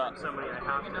range from somebody, I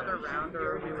have Another round,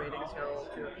 or are we waiting till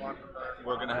 2 o'clock?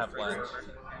 We're gonna have lunch.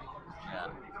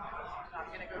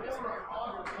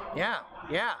 Yeah,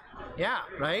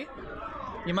 right?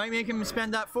 You might make him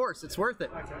spend that force. It's worth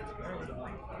it.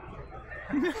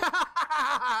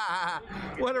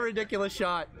 What a ridiculous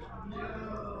shot.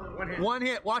 One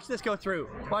hit. Watch this go through.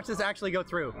 Watch this actually go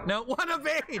through. No, one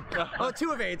evade. Oh,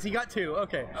 2 evades. He got 2.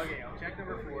 Okay. Okay, I'll check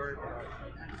number 4.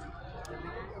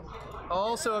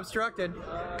 Also obstructed.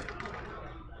 Alright,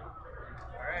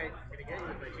 gonna get you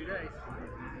with my 2 dice.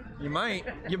 You might.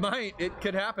 You might. It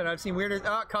could happen. I've seen weirder.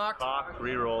 Oh, cocked. Cock,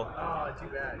 reroll. Oh, too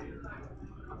bad.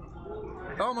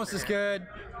 Almost as good.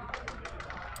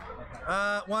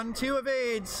 1, 2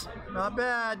 evades. Not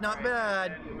bad. Not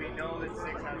bad. We know that 6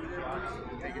 has a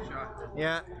shot. Take a shot.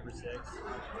 Yeah. Number 6.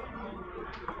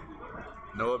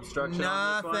 No obstruction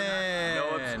Nothing. on this one? No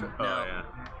obstruction. No. Oh, yeah.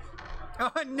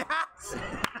 Oh, nuts!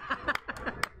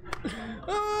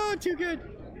 Oh, too good.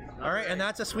 All right, and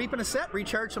that's a sweep and a set.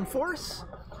 Recharge some force.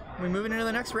 We're moving into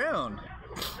the next round.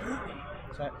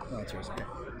 Is that? No, it's yours. Okay.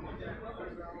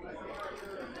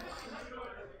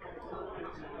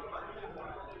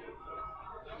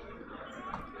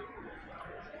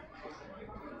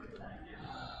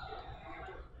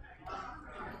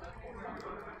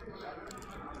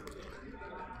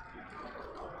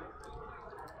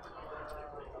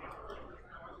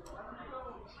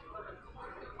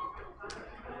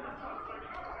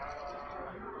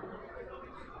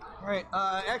 All right,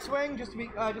 X-Wing, just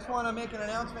want to make an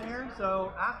announcement here.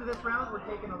 So after this round, we're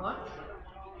taking a lunch.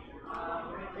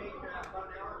 We're going to take about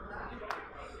an hour from that.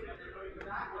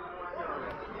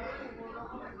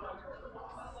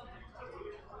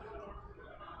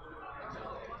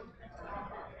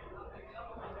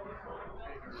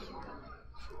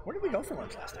 Where did we go for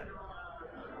lunch last time?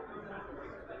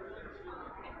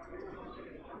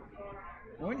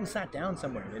 We went and sat down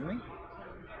somewhere, didn't we?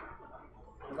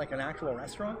 Like an actual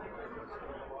restaurant?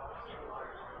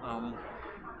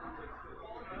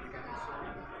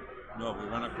 No, we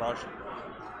went across.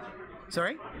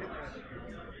 Sorry?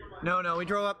 No, we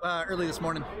drove up early this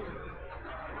morning.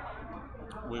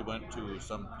 We went to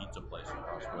some pizza place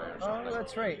across the way or something. Oh,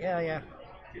 that's right. Yeah.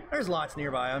 There's lots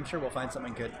nearby. I'm sure we'll find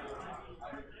something good.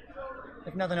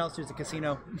 If nothing else, there's a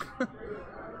casino.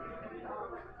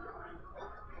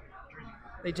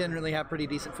 They generally have pretty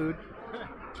decent food.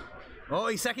 Oh,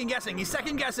 he's second guessing.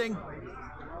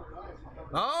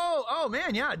 Oh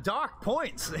man, yeah, dock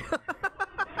points.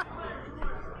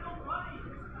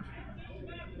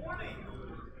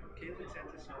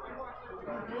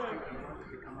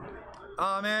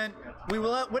 Oh man, we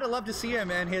would have loved to see him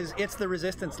and his "It's the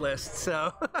Resistance" list.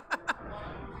 So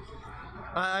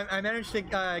I managed to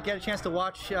get a chance to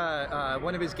watch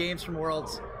one of his games from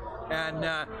Worlds, and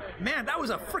man, that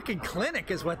was a freaking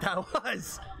clinic, is what that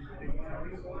was.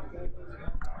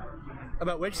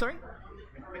 About which, sorry?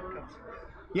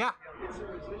 Yeah.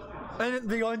 And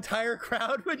the entire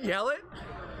crowd would yell it.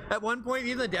 At one point,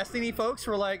 even the Destiny folks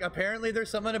were like, apparently there's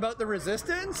something about the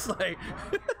Resistance. Like,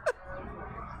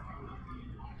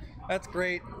 that's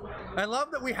great. I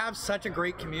love that we have such a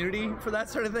great community for that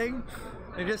sort of thing.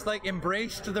 They just like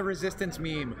embraced the Resistance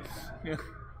meme. Yeah.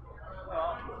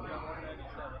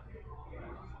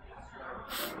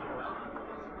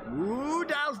 Ooh,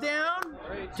 dials down.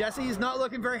 Jesse's not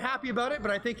looking very happy about it,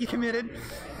 but I think he committed.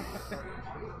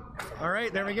 All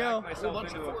right, there we go.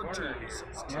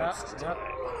 Yeah.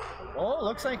 Oh,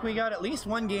 looks like we got at least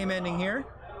one game ending here.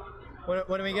 What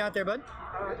do we got there, bud?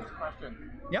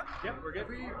 Question. Yep. Yep, we're good. If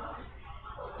we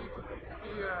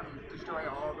destroy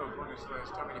all the opponent's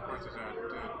list, how many points is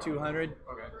that? 200.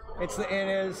 Okay.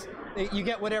 You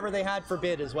get whatever they had for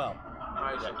bid as well.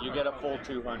 Yeah, you get a full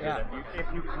 200 Yeah.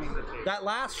 If you clean the table. That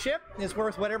last ship is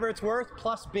worth whatever it's worth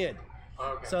plus bid.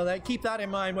 Okay. So keep that in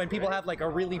mind when people have like a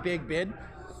really big bid.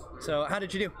 So how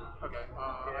did you do? Okay.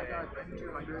 I got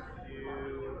 200.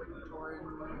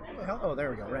 What the hell? Oh,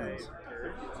 there we go. Rounds.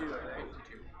 52.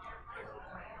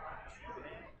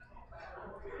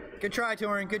 Good try,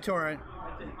 Torin. Good Torin.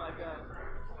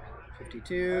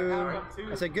 52.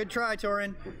 That's a good try,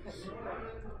 Torin.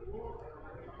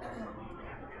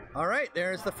 All right,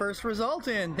 there's the first result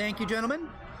in. Thank you, gentlemen.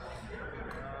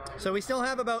 So we still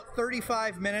have about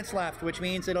 35 minutes left, which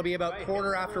means it'll be about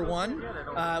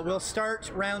 1:15. We'll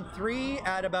start round 3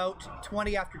 at about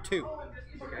 20 after 2.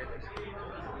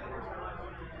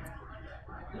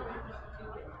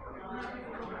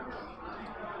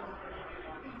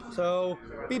 So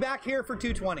be back here for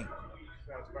 2:20.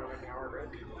 That's about an hour, right?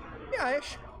 Yeah,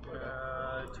 ish.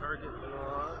 Target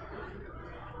log.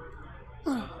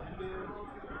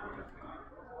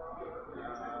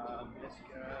 This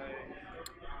guy.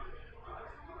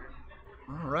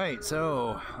 right,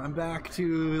 so I'm back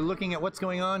to looking at what's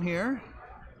going on here.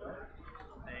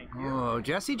 Thank you. Oh,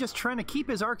 Jesse just trying to keep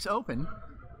his arcs open.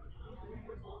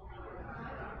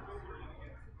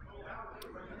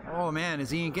 Oh man, is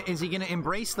he gonna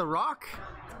embrace the rock?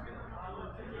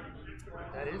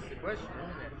 That is the question,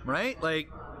 isn't it? Right? Like,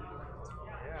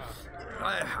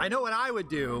 I know what I would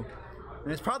do,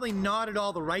 and it's probably not at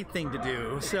all the right thing to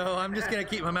do. So I'm just gonna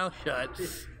keep my mouth shut. You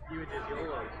would just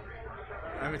YOLO.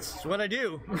 It's what I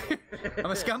do.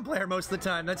 I'm a scum player most of the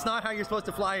time. That's not how you're supposed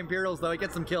to fly Imperials, though. It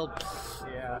gets them killed.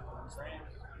 Yeah.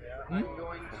 I'm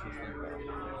going to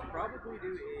probably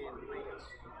do a link.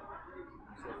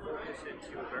 So focus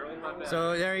into a barrel roll.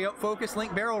 So there you go. Focus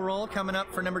link barrel roll coming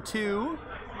up for number 2.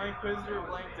 My Inquisitor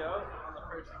blanked out on the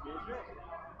first engagement.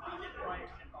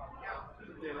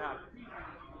 It didn't happen.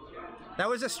 That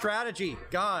was a strategy.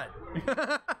 God.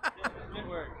 Didn't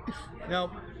work.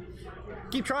 No.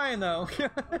 Keep trying, though. Maybe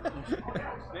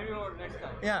it'll work next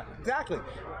time. Yeah, exactly.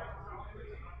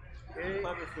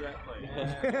 Clever for that play.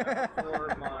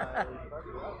 For my...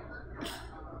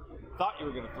 Thought you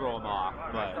were going to throw him off,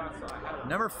 but...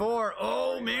 Number 4.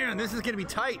 Oh, man, this is going to be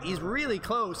tight. He's really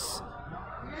close.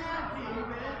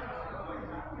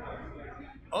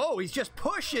 Oh, he's just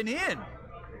pushing in.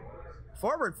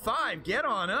 Forward 5, get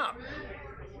on up.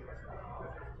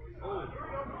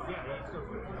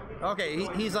 Okay,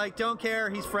 he's like, don't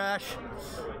care, he's fresh.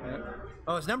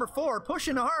 Oh, it's number 4,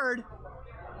 pushing hard.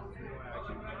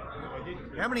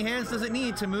 How many hands does it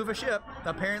need to move a ship?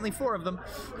 Apparently 4 of them.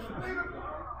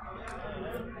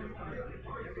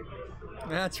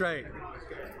 That's right.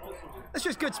 That's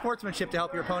just good sportsmanship to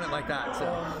help your opponent like that.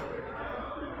 So.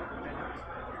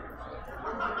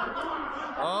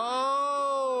 Oh,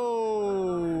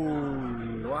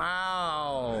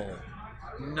 wow.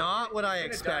 Not what I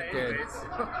expected.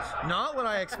 Not what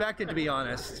I expected, to be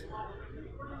honest.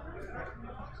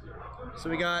 So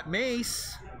we got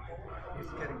Mace.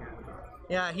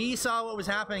 Yeah, he saw what was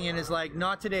happening and is like,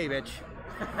 not today, bitch.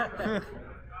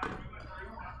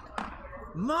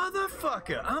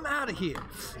 Motherfucker, I'm out of here.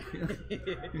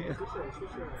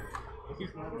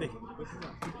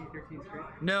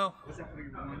 No,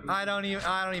 I don't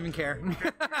even care.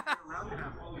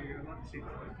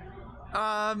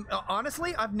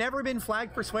 Honestly, I've never been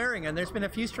flagged for swearing, and there's been a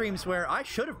few streams where I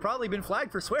should have probably been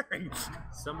flagged for swearing.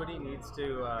 Somebody needs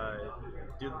to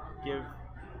give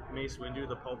Mace Windu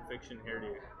the Pulp Fiction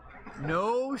hairdo.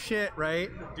 No shit,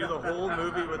 right? Do the whole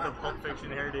movie with the Pulp Fiction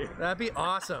hairdo. That'd be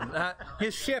awesome.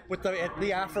 His ship with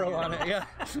the afro on it, yeah.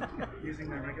 Using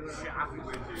the regular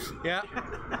Yeah.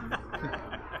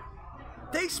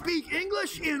 They speak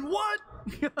English in what?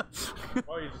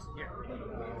 Oh, you just yeah.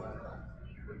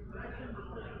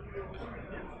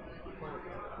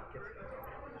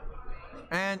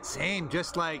 And same,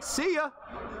 just like, see ya,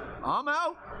 I'm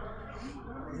out.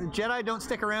 The Jedi don't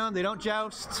stick around, they don't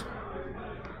joust.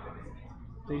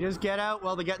 They just get out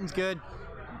while the getting's good.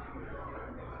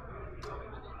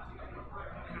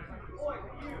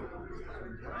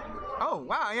 Oh,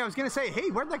 wow, yeah, I was gonna say, hey,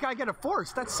 where'd that guy get a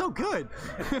force? That's so good.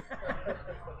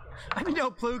 I didn't know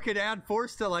Plu could add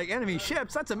force to, like, enemy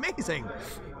ships. That's amazing.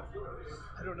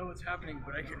 I don't know what's happening,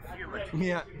 but I can feel it.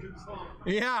 Yeah.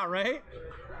 Yeah, right?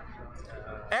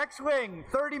 X-Wing,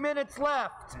 30 minutes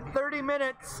left. 30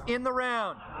 minutes in the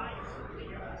round.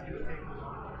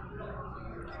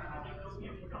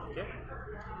 Okay.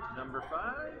 Number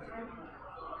 5.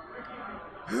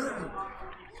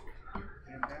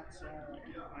 and that's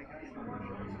I got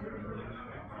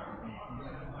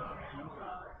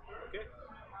Okay.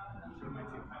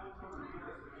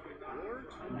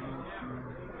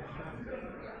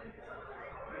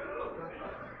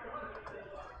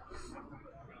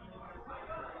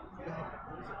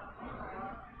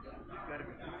 Gotta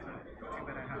be too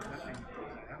bad I have nothing.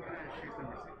 I'm gonna shoot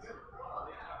number 6.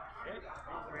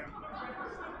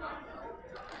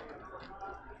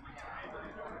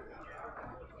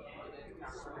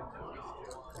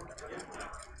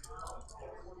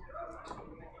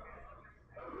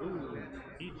 Ooh,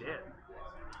 he did.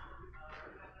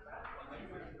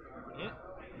 Yeah.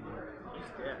 He's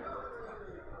dead.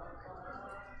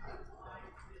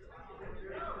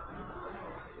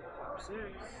 Number 6.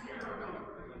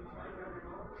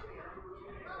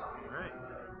 Alright.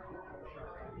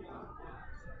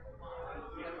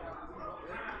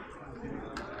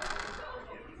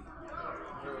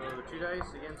 So 2 dice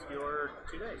against your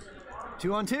 2 dice.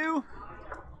 2 on 2.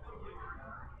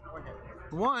 1 hit.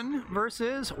 1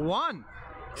 versus 1.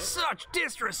 Such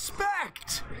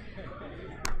disrespect!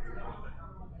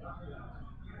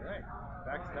 Alright.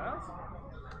 Back to Styles.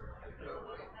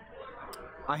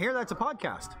 I hear that's a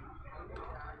podcast.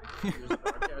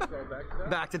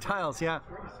 Back to tiles, yeah.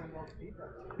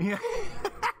 Yeah.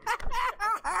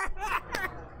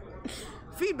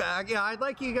 Feedback, yeah, I'd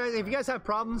like you guys, if you guys have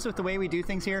problems with the way we do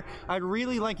things here, I'd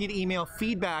really like you to email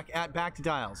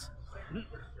feedback@backtotiles.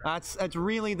 That's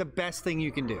really the best thing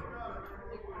you can do.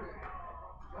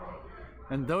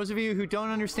 And those of you who don't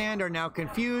understand are now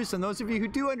confused, and those of you who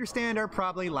do understand are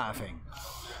probably laughing.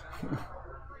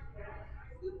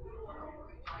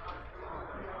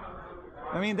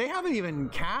 I mean, they haven't even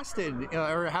casted,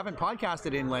 or haven't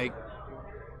podcasted in, like,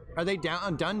 are they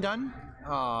done?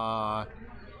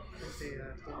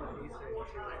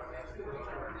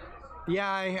 Yeah,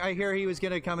 I hear he was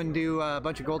going to come and do a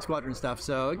bunch of Gold Squadron stuff,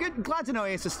 so glad to know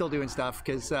Ace is still doing stuff,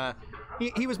 because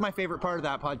he was my favorite part of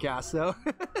that podcast, so.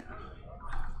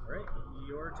 Right,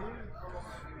 your team.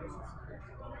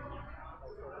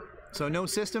 So no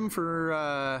system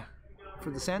for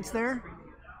the sense there?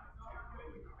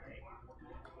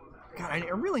 God, I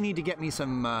really need to get me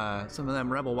some of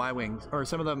them Rebel Y-Wings, or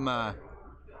some of them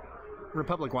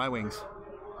Republic Y-Wings.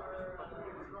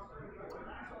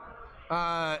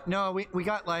 No, we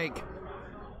got like,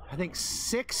 I think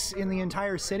 6 in the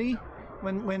entire city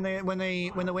when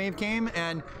the wave came,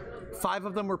 and 5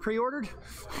 of them were pre-ordered.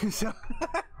 So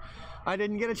I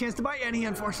didn't get a chance to buy any,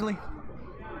 unfortunately.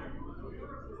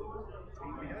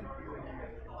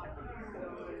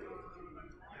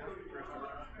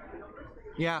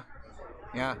 Yeah.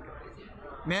 Yeah.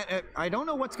 Man, I don't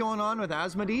know what's going on with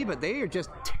Asmodee, but they are just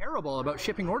terrible about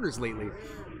shipping orders lately.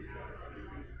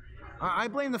 I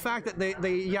blame the fact that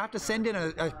you have to send in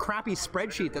a crappy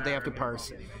spreadsheet that they have to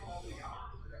parse.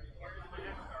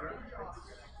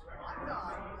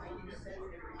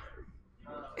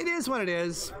 It is what it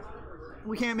is.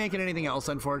 We can't make it anything else,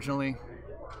 unfortunately.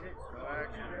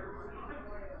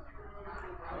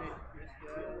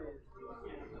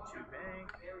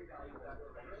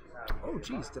 Oh,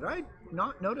 geez, did I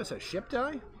not notice a ship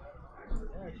die?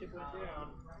 Yeah, ship went down.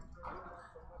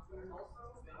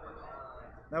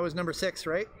 That was number 6,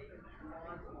 right?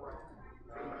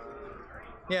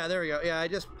 Yeah, there we go. Yeah, I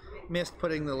just missed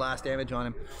putting the last damage on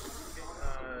him.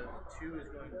 2 is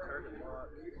going to target lock.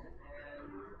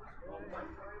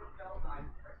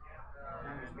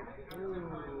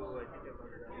 Ooh, I think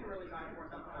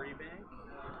I'm free bank.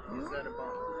 Is that a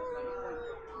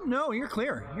bomb? No, you're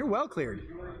clear. You're well cleared.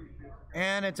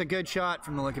 And it's a good shot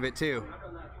from the look of it, too.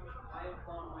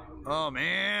 Oh,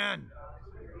 man.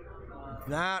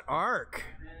 That arc.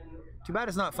 Too bad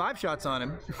it's not 5 shots on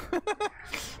him.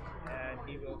 And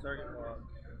he will target lock.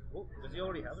 Oh, does he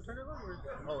already have a target lock?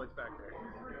 Oh, it's back there.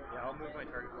 Yeah, I'll move my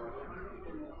target lock.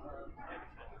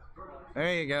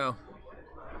 There you go.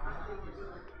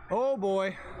 Oh,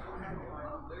 boy.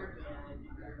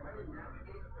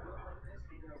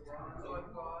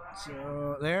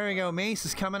 So, there you go. Mace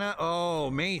is coming out. Oh,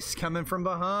 Mace coming from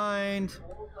behind.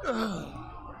 Ugh.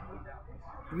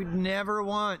 You'd never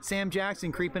want Sam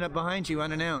Jackson creeping up behind you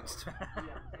unannounced.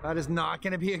 That is not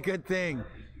going to be a good thing.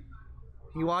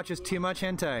 He watches too much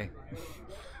hentai.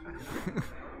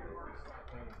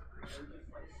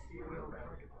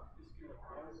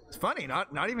 It's funny,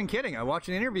 not even kidding. I watched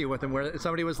an interview with him where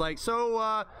somebody was like,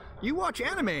 so, you watch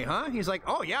anime, huh? He's like,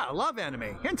 oh yeah, I love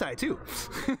anime. Hentai too.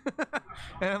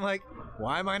 And I'm like,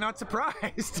 why am I not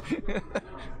surprised?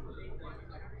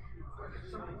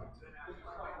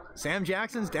 Sam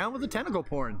Jackson's down with the tentacle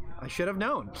porn. I should have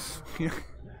known.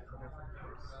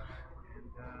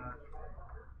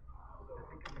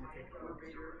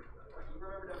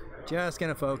 Just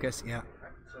gonna focus, yeah.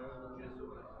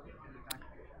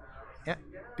 Yeah,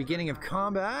 beginning of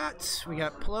combat. We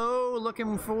got Plo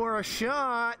looking for a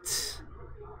shot.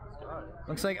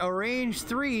 Looks like a range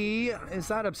 3. Is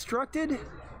that obstructed?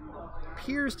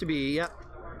 Appears to be, yeah.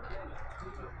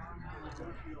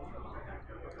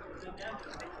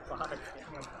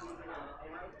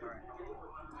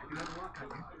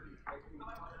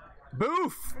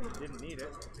 Boof! Didn't need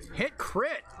it. Hit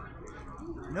crit.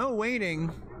 No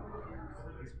waiting.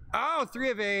 Oh, 3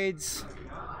 evades.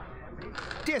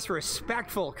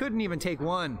 Disrespectful. Couldn't even take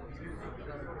 1.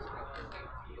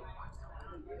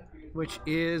 Which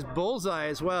is bullseye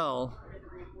as well.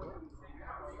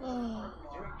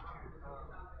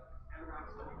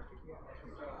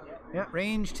 Yeah,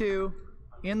 range 2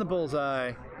 in the bullseye.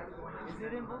 Is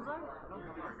it in bullseye?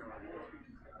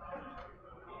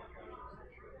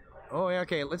 Oh, yeah,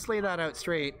 okay, let's lay that out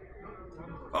straight.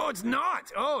 Oh, it's not!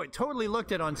 Oh, it totally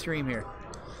looked it on stream here.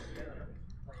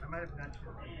 I might have mentioned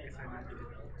it.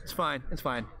 It's fine, it's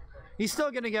fine. He's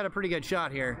still gonna get a pretty good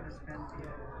shot here.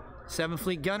 7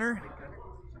 Fleet Gunner.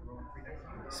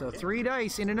 So 3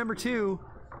 dice into number 2.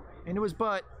 Into his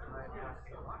butt.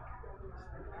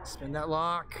 Spin that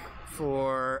lock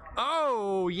for,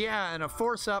 oh yeah, and a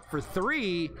force up for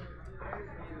 3.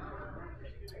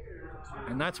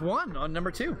 And that's 1 on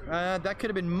number 2. That could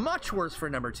have been much worse for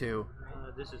number 2.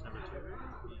 This is number 2.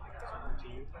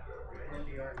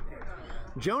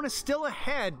 Jonas still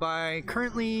ahead by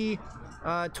currently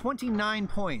 29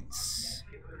 points.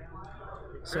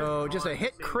 So just a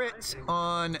hit crit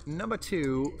on number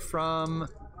 2 from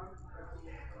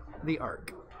the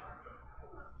arc.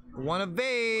 1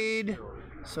 evade,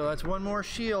 so that's 1 more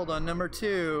shield on number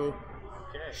 2.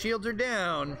 Okay. Shields are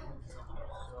down. So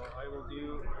I will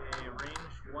do a range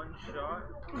 1 shot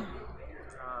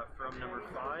from number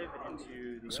 5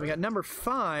 into the. So we got number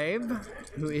 5,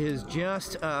 who is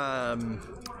just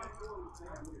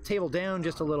table down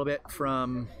just a little bit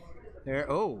from there.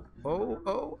 Oh,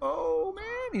 man.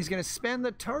 He's going to spend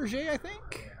the Target, I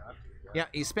think. Yeah,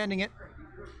 he's spending it.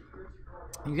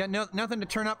 He's got nothing to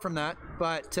turn up from that,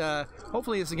 but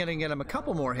hopefully this is going to get him a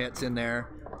couple more hits in there.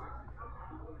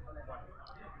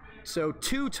 So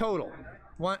 2 total.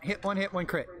 1 hit, 1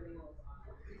 crit.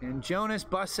 And Jonas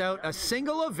busts out a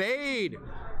single evade.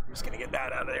 I'm just going to get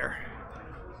that out of there.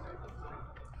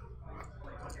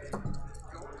 All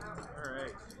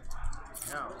right.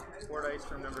 Now, 4 dice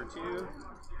from number 2.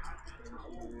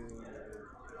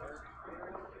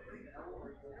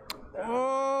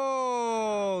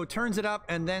 Oh, turns it up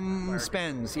and then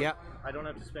spends. Yep. I don't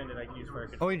have to spend it. I can use fire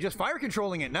control. Oh, you're just fire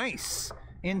controlling it. Nice.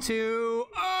 Into,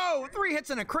 3 hits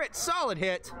and a crit. Solid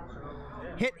hit.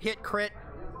 Hit, crit.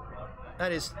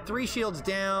 That is 3 shields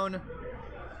down.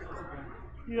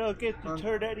 You don't get to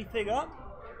turn anything up?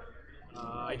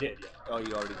 I did. Oh,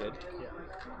 you already did? Yeah.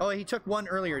 Oh, he took 1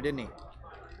 earlier, didn't he?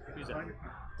 Who's that?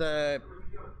 The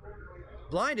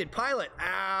blinded pilot.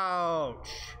 Ouch.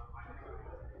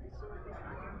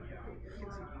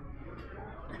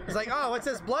 He's like, oh, what's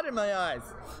this blood in my eyes?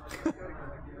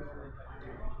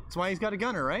 That's why he's got a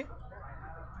gunner, right?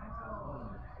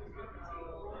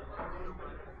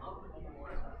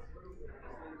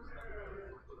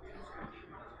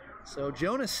 So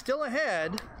Jonas still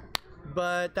ahead,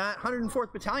 but that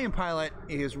 104th Battalion pilot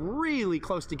is really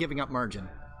close to giving up margin.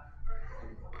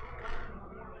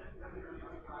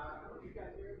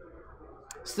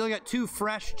 Still got 2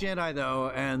 fresh Jedi,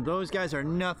 though, and those guys are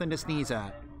nothing to sneeze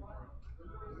at.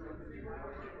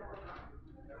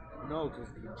 No, because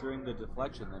during the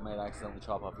deflection, they might accidentally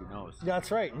chop off your nose.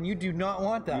 That's right, and you do not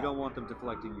want that. You don't want them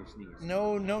deflecting your sneeze.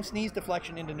 No sneeze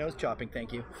deflection into nose chopping,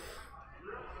 thank you.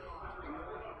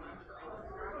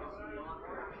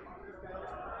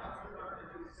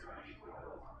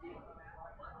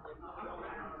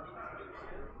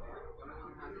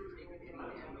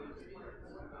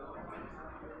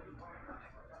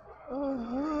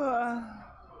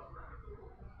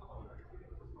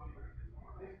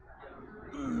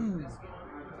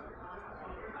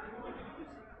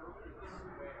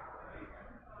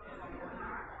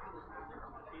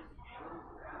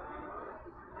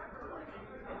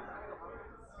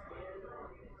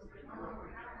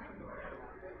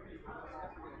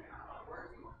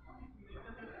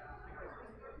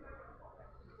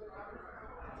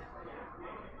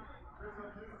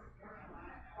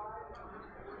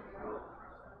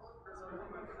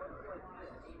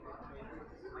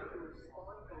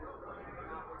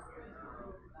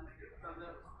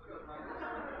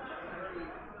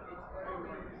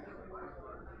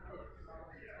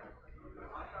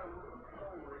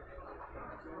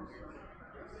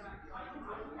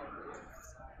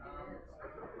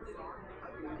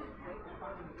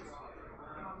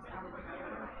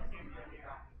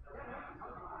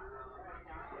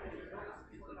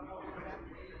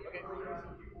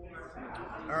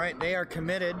 All right, they are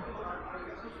committed.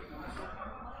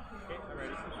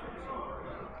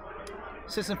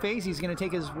 System phase, he's going to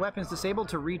take his weapons disabled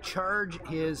to recharge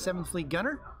his 7th Fleet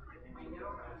gunner.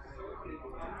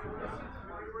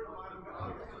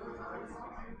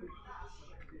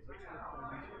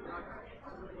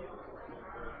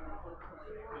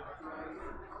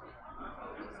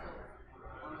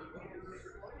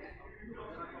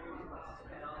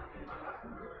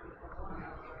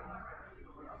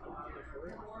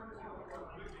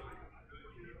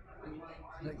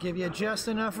 That give you just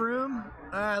enough room?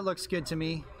 It looks good to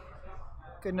me.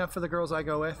 Good enough for the girls I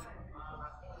go with.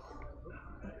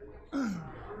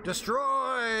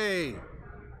 Destroy!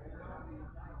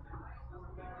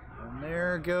 And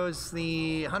there goes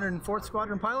the 104th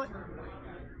Squadron pilot.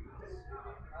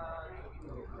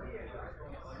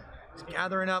 He's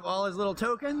gathering up all his little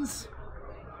tokens.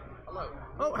 Hello.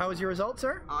 Oh, how was your result,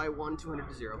 sir? I won 200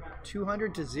 to 0.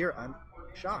 200 to 0. I'm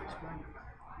shocked.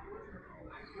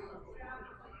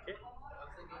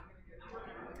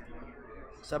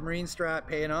 Submarine strat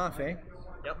paying off, eh?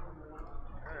 Yep.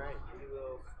 Alright, we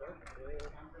will start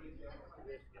with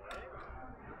this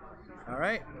guy. All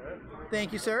right.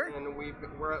 Thank you, sir. And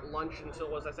we're at lunch until,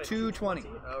 what was I say? 2:20.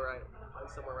 Alright.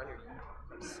 Somewhere around here.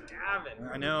 I'm starving.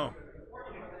 I know.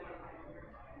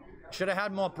 Should have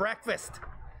had more breakfast.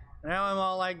 Now I'm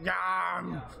all like,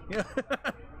 yum.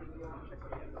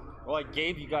 Well, I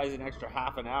gave you guys an extra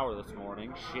half an hour this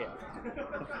morning. Shit.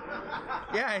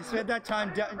 Yeah, I spent that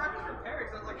time. I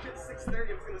was like, shit, 6:30.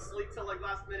 I was gonna sleep till like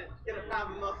last minute, get a have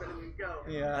him up, and then go.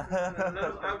 Yeah. And then I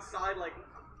was outside, like,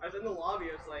 I was in the lobby.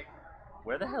 I was like,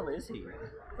 where the hell is he?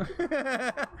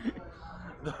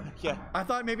 Yeah. I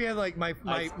thought maybe I like my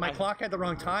clock had the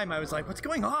wrong time. I was like, what's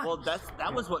going on? Well,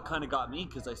 that was what kind of got me,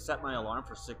 because I set my alarm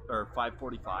for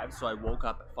 5:45, so I woke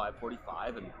up at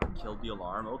 5:45 and killed the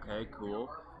alarm. Okay, cool.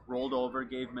 Rolled over,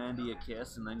 gave Mandy a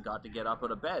kiss, and then got to get up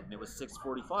out of bed, and it was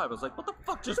 6:45. I was like, what the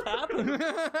fuck just happened?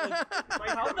 like,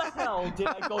 how the hell did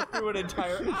I go through an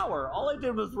entire hour? All I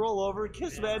did was roll over,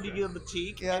 kiss Mandy in the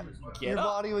cheek, and get Your up.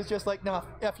 body was just like, nah,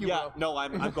 F you, Yeah, bro. no,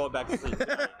 I'm going back to sleep.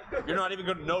 You're not even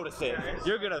going to notice it.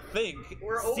 You're going to think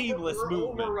seamless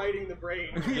movement. We're overwriting the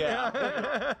brain. Yeah.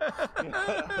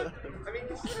 I mean,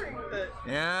 considering that.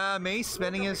 Yeah, Mace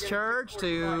spending his charge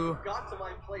to. Got to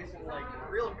my place in like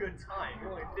real good time.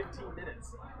 Only 15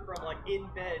 minutes from like in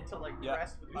bed to like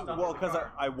dressed with the stuff. Well, because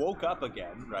I woke up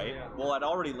again, right? Yeah. Well, I'd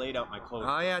already laid out my clothes.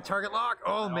 Oh yeah, target lock.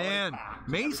 Oh man,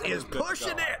 Mace is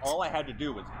pushing it. All I had to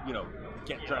do was,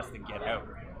 get dressed and get out.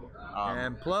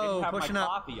 And Plo pushing my up.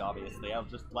 Coffee, obviously. I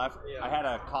was just left. I had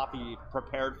a coffee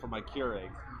prepared for my Keurig,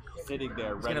 sitting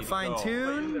there ready to go. Gonna fine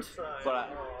tuned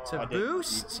to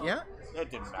boost. Yeah. It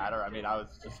didn't matter. I mean, I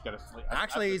was just gonna sleep.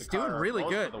 Actually, he's doing really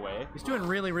good. He's doing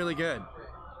really, really good.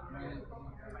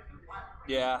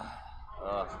 Yeah.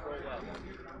 Yeah,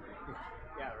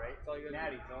 right. It's all you got.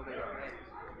 Natties all day long.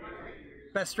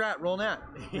 Best strat, roll nat.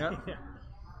 Yeah.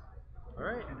 All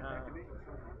right.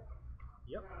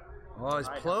 Yep. Oh, his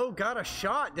Plo got a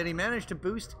shot. Did he manage to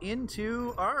boost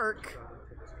into arc?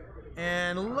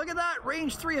 And look at that,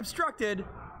 range 3 obstructed.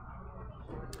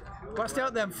 Bust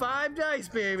out them 5 dice,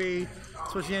 baby.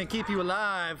 That's what's gonna keep you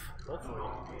alive. Hopefully.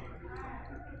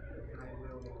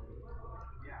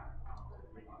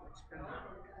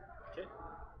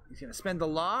 He's gonna spend the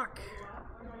lock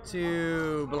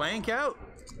to blank out.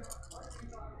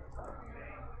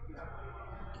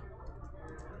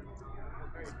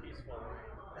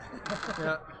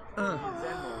 Yeah.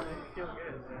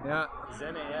 Yeah.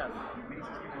 Zen AF.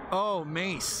 Oh,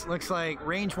 Mace. Looks like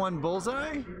range 1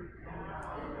 bullseye.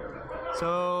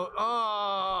 So,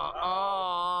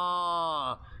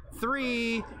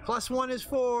 3 plus 1 is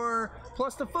 4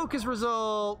 plus the focus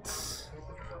result.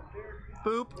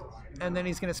 Boop. And then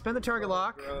he's going to spend the target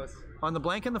lock on the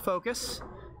blank and the focus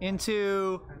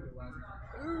into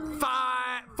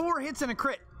 4 hits and a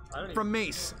crit from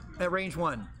Mace at range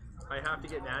 1. I have to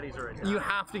get natties right now. You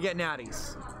have to get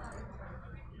natties.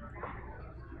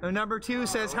 And number 2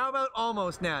 says, how about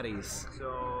almost natties?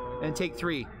 So And take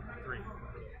 3. 3.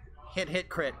 Hit,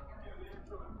 crit.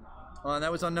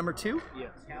 That was on number 2?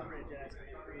 Yes.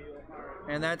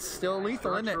 And that's still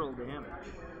lethal, isn't it? Structural damage.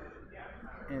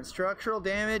 And structural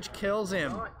damage kills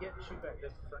him. Shoot back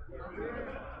this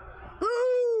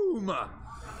Boom!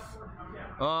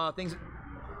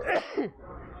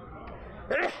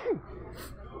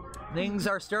 Things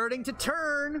are starting to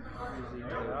turn.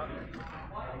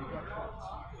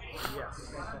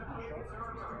 Yes.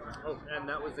 Oh, and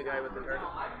that was the guy with the target.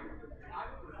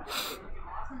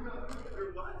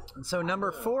 And so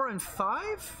number 4 and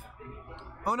 5?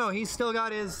 Oh no, he's still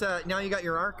got his, now you got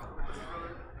your arc.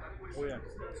 Oh yeah.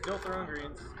 Still throwing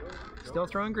greens. Still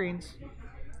throwing greens.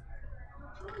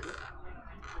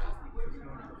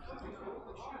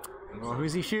 Oh,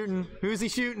 who's he shooting? Who's he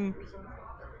shooting?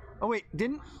 Oh wait,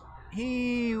 didn't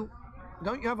he...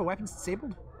 Don't you have a weapon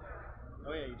disabled?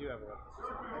 Oh yeah, you do have a weapon.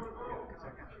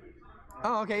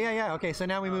 Oh, okay, yeah. Okay, so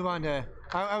now we move on to...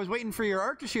 I was waiting for your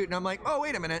arc to shoot, and I'm like, oh,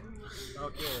 wait a minute.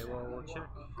 Okay, well, we'll check.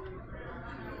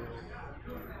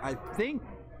 I think...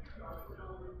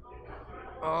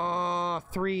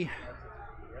 3.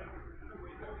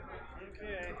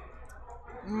 Okay.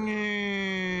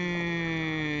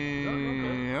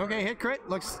 Okay, hit crit.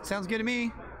 Sounds good to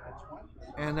me.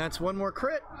 And that's 1 more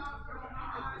crit.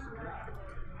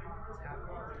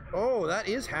 Oh, that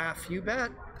is half, you bet.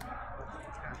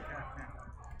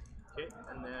 Okay,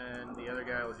 and then the other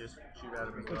guy will just shoot at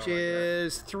him as well. Which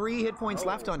is 3 hit points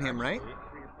left on him, right?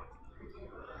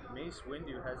 Mace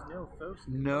Windu has no foes.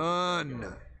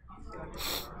 None.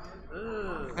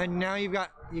 And now you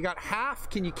got half.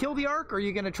 Can you kill the arc, or are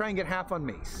you gonna try and get half on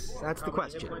Mace? That's the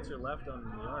question. How many hit points are left on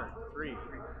the arc? 3.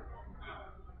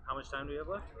 How much time do we have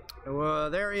left? Well,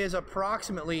 there is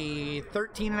approximately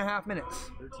 13 and a half minutes.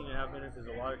 13 and a half minutes is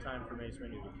a lot of time for Mace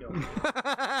Menu to kill.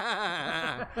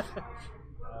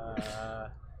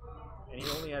 And he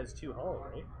only has 2 hull,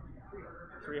 right?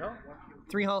 3 hull?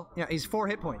 3 hull. Yeah, he's 4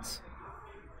 hit points.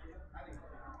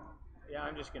 Yeah,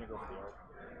 I'm just gonna go for the arc.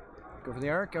 Go for the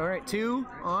arc. All right, 2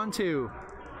 on 2.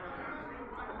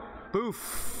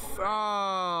 Boof.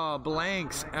 Oh,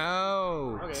 blanks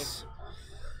out. Okay.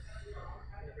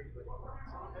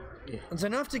 It's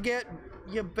enough to get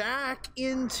you back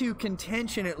into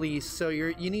contention at least. So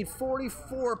you need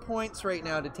 44 points right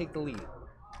now to take the lead.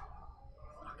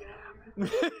 I'm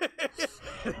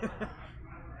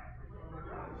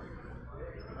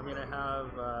gonna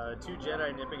have 2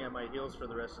 Jedi nipping at my heels for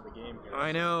the rest of the game here.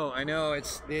 I know.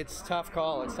 It's tough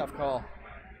call. It's tough call.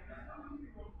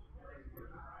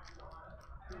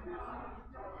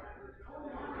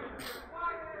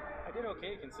 I did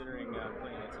okay considering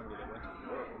playing at somebody that went to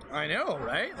the world. I know,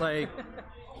 right? Like,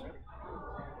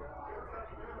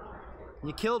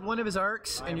 you killed one of his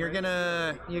arcs, and you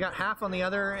got half on the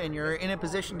other, and you're in a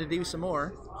position to do some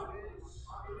more.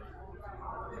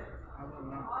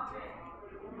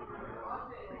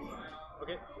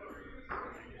 Okay.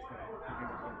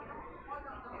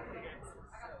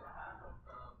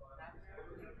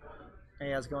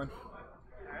 Hey, how's it going?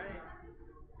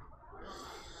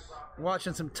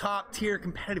 Watching some top tier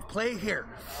competitive play here.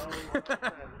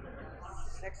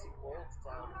 Sexy bolts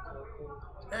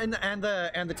and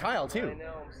the tile too. I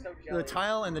know, I'm so jelly. The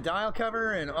tile and the dial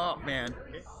cover, and oh man.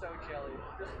 So jelly.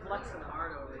 Just flexing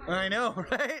hard over here. I know,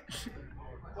 right?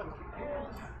 I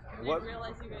didn't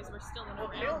realize you guys were still in a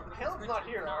round. Caleb's not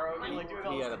here, Aro. We like doing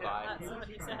all He this had a to bye. him. That's what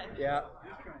he said. Yeah.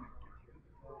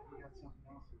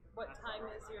 What time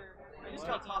is your? Are you Just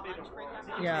taking got top a eight lunch of break four.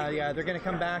 after? Yeah. They're gonna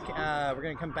come back. We're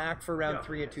gonna come back for round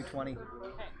 3 at 2:20.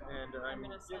 Okay. And I'm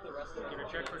gonna send the rest of it. Gonna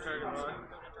check for target lock.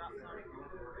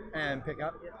 And pick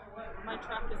up. My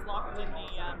truck is locked in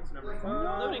the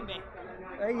loading bay.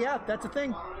 Yeah, that's a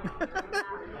thing.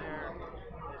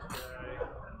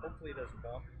 Hopefully it doesn't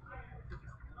bump.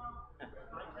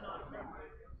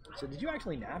 So did you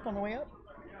actually nap on the way up?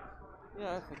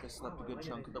 Yeah, I think I slept a good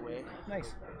chunk of the way.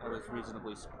 Nice. I was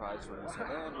reasonably surprised when he said,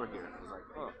 and we're here. I was like,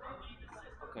 oh,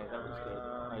 okay, that was good.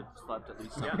 I slept at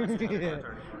least some.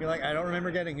 You're like, I don't remember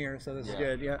getting here, so this is Yeah.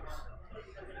 good. Yeah.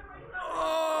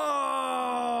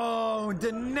 Oh,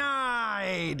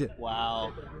 denied.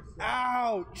 Wow.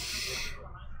 Ouch.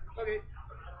 Okay.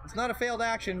 It's not a failed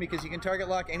action because you can target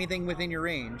lock anything within your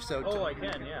range. So Oh, I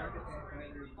can, yeah.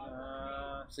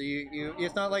 so you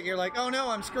it's not like you're like, oh no,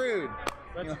 I'm screwed.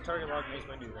 Let's You know? target lock Mace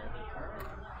Windu then.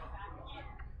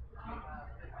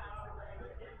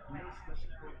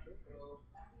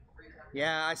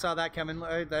 Yeah, I saw that coming.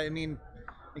 I mean,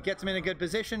 it gets him in a good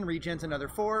position. Regens another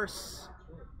force.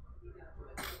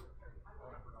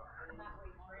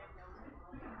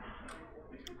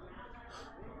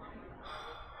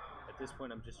 At this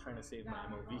point, I'm just trying to save my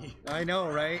MOV. I know,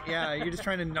 right? Yeah, you're just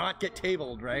trying to not get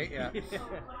tabled, right? Yeah.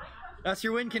 That's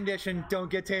your win condition. Don't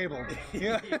get tabled.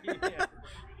 Yeah. Yeah.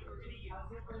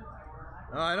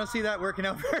 Oh, I don't see that working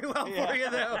out very well for you,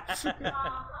 though.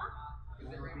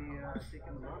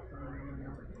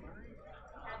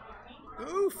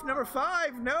 Oof, number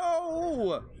 5.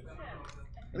 No.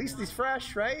 At least he's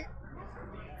fresh, right?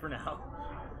 For now.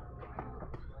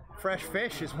 Fresh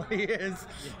fish is what he is.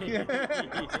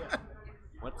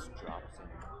 What's drops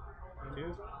in?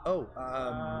 2? Oh,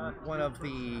 one of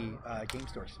the game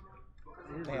stores.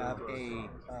 They have a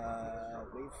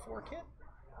Wave 4 kit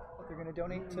that they're going to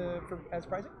donate as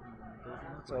prizing.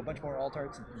 So a bunch more alt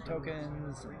arts and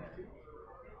tokens.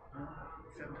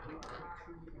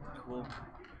 Cool.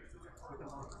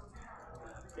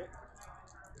 Okay.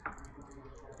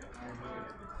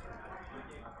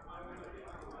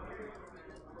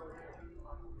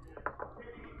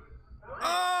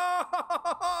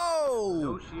 Oh!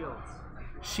 No shields.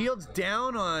 Shields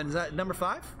down on, is that number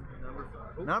 5? Number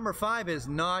 5. Number 5 is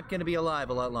not going to be alive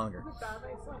a lot longer.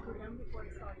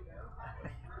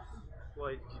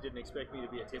 Well, you didn't expect me to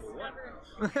be at table 1.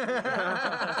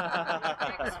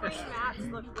 X-ray mats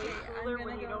look way cooler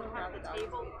when you don't have the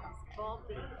table involved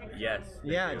in the picture. Yes.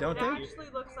 Yeah, don't It they? actually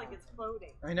looks like it's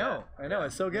floating. I know,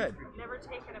 it's so good. Never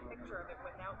taken a picture of it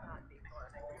without that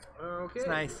before. Okay. It's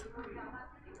nice.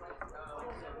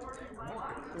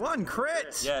 1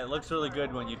 crit! Yeah, it looks really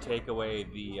good when you take away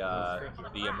the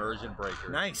immersion breaker.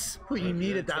 Nice. Ooh, you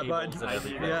needed that button. Tables and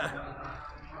everything. Yeah.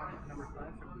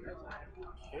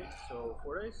 Okay, So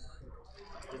 4 dice.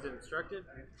 Is it instructed?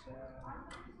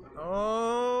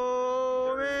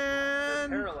 Oh They're man!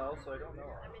 parallel, so I don't know.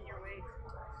 I'm in your way.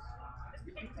 Just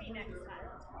pick me next time.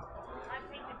 I've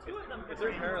painted 2 of them. If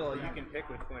they're parallel, you can pick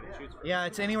which one it shoots for. Yeah,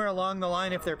 it's anywhere along the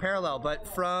line if they're parallel, but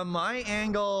from my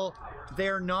angle,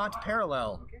 they're not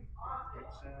parallel.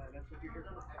 That's what you're here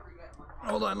for.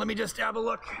 Hold on, let me just have a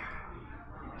look.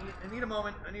 I need a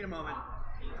moment. I need a moment.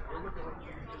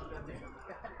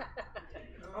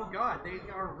 Oh God, they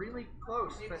are really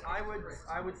close, but I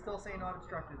would still say not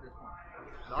obstructed at this point.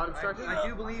 Not obstructed? I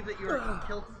do believe that you're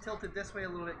tilted this way a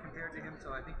little bit compared to him,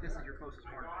 so I think this is your closest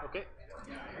corner. Okay.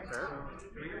 Fair.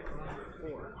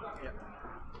 4. Yeah.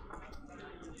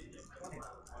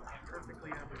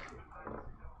 Perfectly average.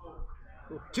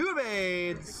 2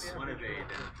 evades. 1 evade and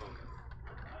a focus.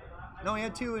 No, he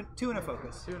had two in a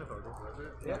focus. 2 and a focus, was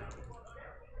it? Yeah.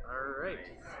 Alright.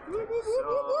 So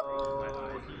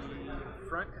the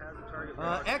front has a target.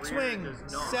 X-Wing, rear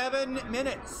does not. 7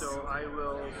 minutes. So I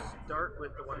will start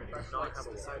with the one that does not have a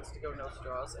wall. Decides to go no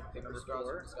straws, and pick the straws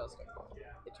are disgusting.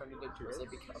 They turn it into a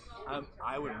sippy cup.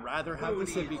 I would rather have the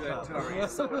sippy cup.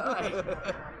 So would I.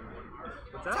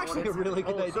 What's It's that? actually a really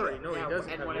good idea. Sorry, no, he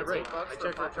doesn't. And when You're it's right. $8 I for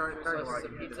checked the 5 target resources log.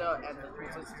 of pizza, and the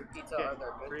resources of pizza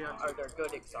are there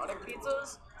good exotic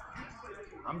pizzas?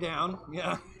 I'm down.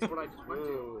 Yeah. That's what I just went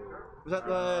to. Was that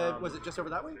the? Was it just over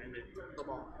that way? The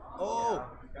ball. Oh,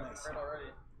 nice. Right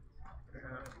already.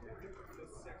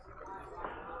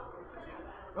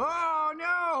 Oh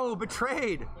no!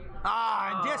 Betrayed.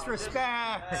 Ah,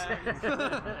 disrespect.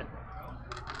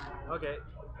 Okay.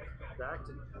 Back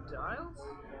to dials?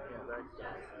 Yeah, back to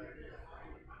dials.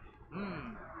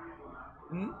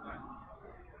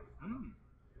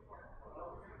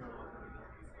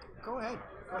 Go ahead.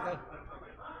 Go ahead.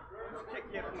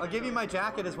 I'll give you my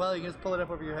jacket as well. You can just pull it up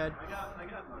over your head. I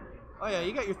got mine. Oh yeah,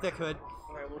 you got your thick hood.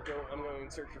 Alright, we'll go. I'm going in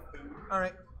search of food. All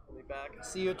right. I'll be back.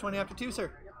 See you at 20 after 2,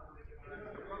 sir.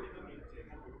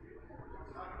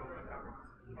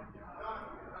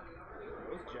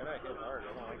 Those Jedi hit hard.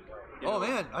 Oh my god. Oh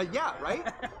man, yeah,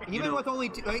 right. Even with only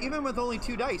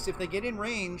two dice, if they get in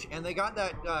range and they got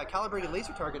that calibrated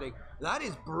laser targeting, that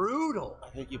is brutal. I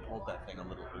think you pulled that thing a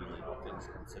little early, all things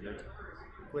considered.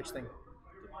 Which thing?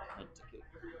 The ticket.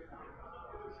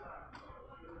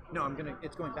 No,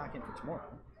 it's going back in for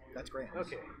tomorrow. That's great.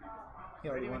 Okay. He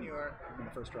already Ready when won you are. in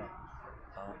the first draw.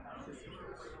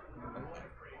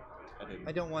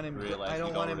 I don't want him. realize I don't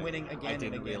you'd want him already- winning again I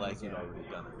didn't and again. realize and you'd again. already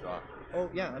done a draw. Oh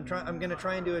yeah, I'm gonna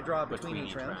try and do a draw between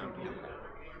each round.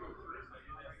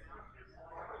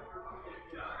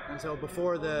 And so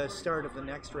before the start of the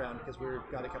next round, because we've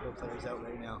got a couple of players out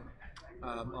right now,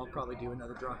 I'll probably do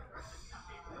another draw.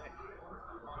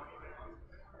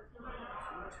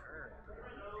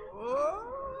 Oh!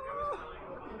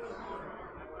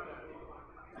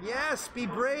 Yes, be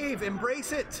brave,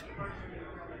 embrace it.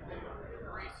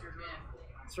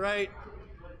 That's right.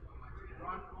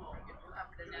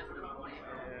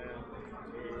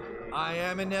 I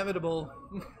am inevitable.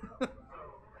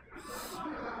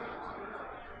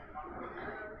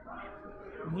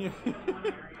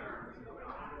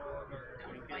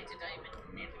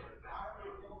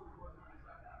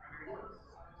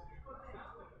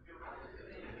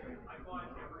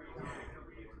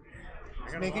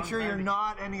 Just making sure you're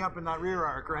not ending up in that rear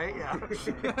arc, right? Yeah. 2 turn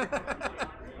as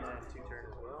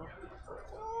well.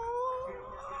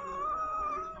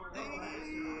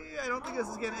 I don't think this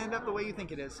is going to end up the way you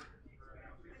think it is.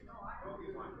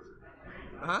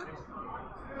 Huh?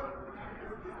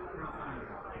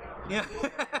 Yeah.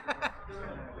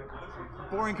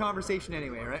 Boring conversation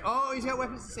anyway, right? Oh, he's got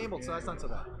weapons disabled, so that's not so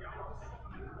bad.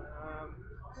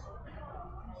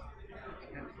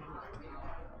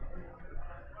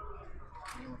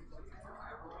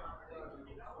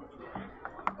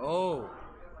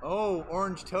 Oh,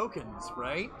 orange tokens,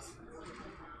 right?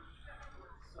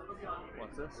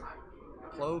 What's this?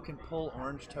 Plo can pull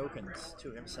orange tokens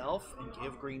to himself and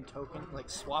give green token, like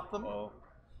swap them. Oh.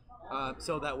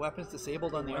 So that weapon's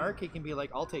disabled on the arc, he can be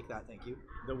like, I'll take that, thank you.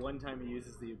 The one time he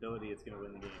uses the ability, it's going to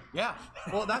win the game. Yeah.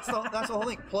 Well, that's the whole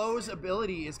thing. Plo's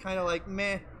ability is kind of like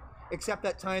meh, except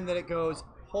that time that it goes,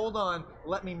 hold on,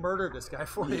 let me murder this guy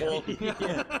for you.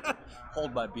 Yeah.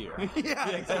 Hold my beer. Yeah,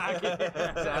 exactly.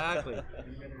 Exactly.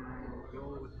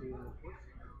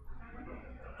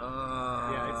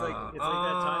 Yeah, it's like that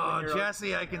time when you're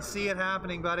Jesse, I can see it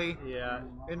happening, buddy. Yeah.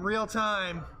 In real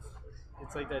time.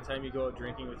 It's like that time you go out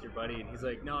drinking with your buddy and he's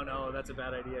like, no, that's a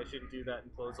bad idea. I shouldn't do that.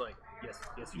 And Flo's like, yes,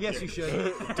 You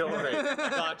should. Don't worry. I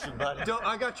got you, buddy.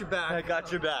 I got your back. I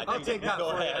got your back. I'll take that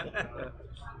Go for ahead. you.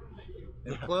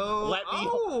 And Plo,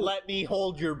 Let me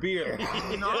hold your beer.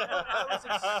 Not what I was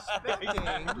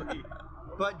expecting,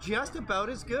 but just about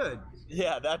as good.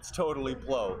 Yeah, that's totally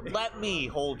Plo. Let me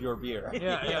hold your beer.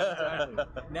 Yeah, exactly.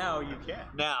 Now you can.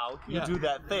 Now you do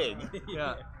that thing.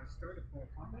 Yeah.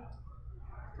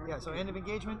 Yeah, so end of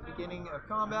engagement, beginning of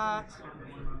combat.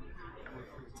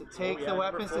 To take the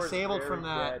weapons disabled from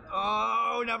that. Dead.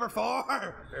 Oh, number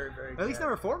 4! Very, very At least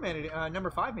number 4 made it. Number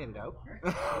 5 made it out.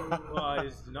 Well,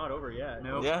 it's not over yet.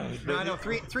 No. Yeah. No,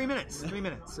 3 minutes. 3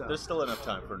 minutes. So. There's still enough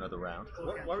time for another round.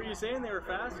 What were you saying? They were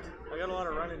fast? I got a lot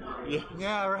of running. Yeah.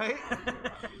 Yeah, right?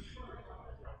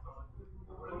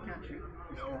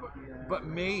 No. But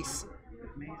Mace.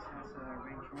 Mace has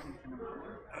range 1 to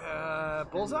number 4.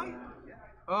 Bullseye?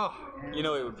 Oh. You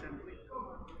know,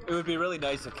 it would be really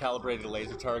nice if calibrated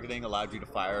laser targeting allowed you to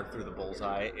fire through the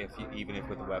bullseye, even if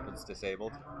with the weapons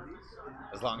disabled.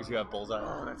 As long as you have bullseye.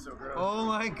 Oh, that's so gross. Oh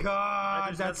my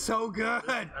god, that's so good!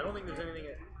 I don't think there's anything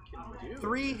it can do.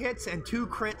 3 hits and 2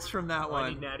 crits from that I one.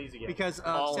 need natties again. Because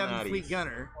of All 7 natties. Fleet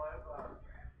Gunner.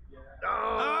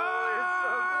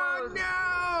 Oh, it's so close.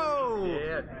 No!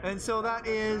 Yeah. And so that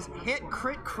is hit,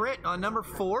 crit on number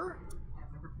 4.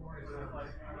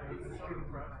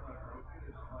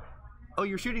 Oh,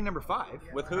 you're shooting number 5.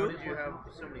 With How who? did you have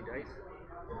so many dice?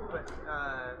 But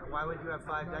why would you have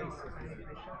 5 dice?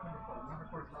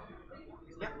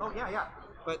 Yeah. Oh, yeah.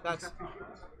 But that's.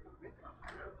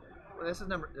 Well, this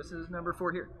is number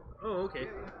 4 here. Oh, okay.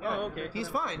 Yeah. Oh, okay. He's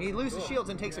fine. He loses shields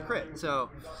and takes a crit. So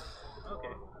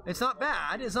Okay. it's not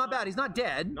bad. It's not bad. He's not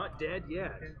dead. Not dead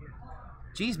yet.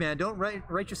 Jeez, man, don't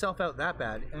write yourself out that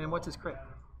bad. And what's his crit?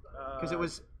 Because it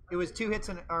was 2 hits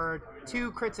or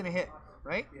 2 crits and a hit,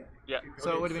 right? Yeah.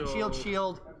 So it would have been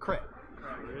shield, crit.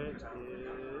 Crit is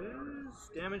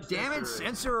damage. Damage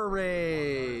sensor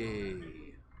array.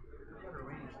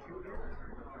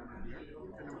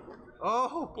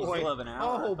 Oh You boy. still have an hour.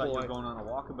 Oh I thought you boy. were going on a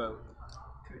walkabout.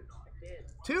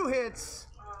 2 hits.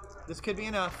 This could be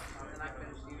enough.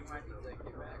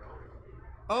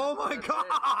 Oh my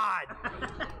god!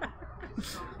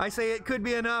 I say it could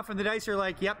be enough, and the dice are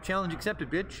like, yep, challenge accepted,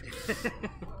 bitch.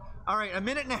 All right, a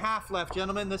minute and a half left,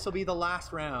 gentlemen. This will be the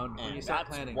last round when you And start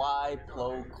that's planning. why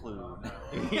Plo clued.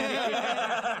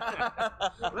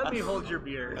 Let me hold your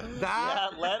beer.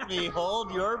 That Let me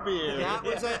hold your beer.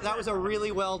 that was a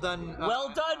really well done.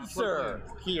 Well done, sir.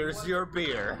 Here's your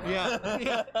beer. Yeah.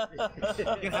 You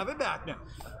can have it back now.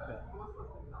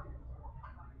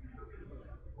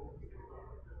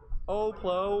 Oh,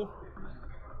 Plo.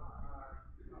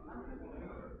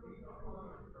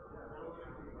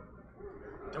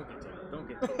 Don't get taken. Don't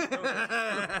get taken. Don't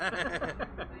get taken.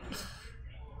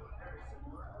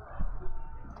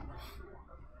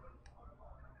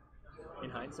 In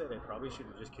hindsight, I probably should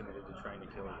have just committed to trying to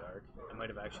kill the arc. I might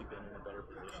have actually been in a better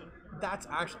position. That's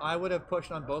actually, I would have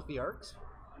pushed on both the arcs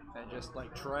and just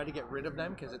like try to get rid of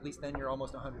them, because at least then you're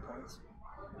almost 100 points.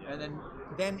 Yeah. And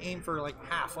then aim for like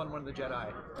half on one of the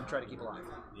Jedi and try to keep alive.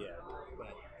 Yeah.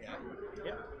 But yeah.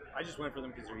 Yeah. I just went for them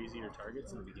because they're easier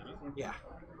targets in the beginning. Yeah.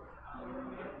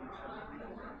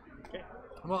 Okay.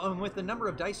 Well, and with the number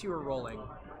of dice you were rolling,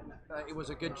 it was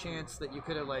a good chance that you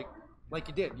could have like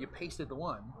you did. You pasted the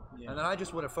one, and then I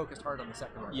just would have focused hard on the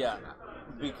second one. Yeah,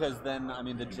 because then, I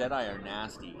mean, the Jedi are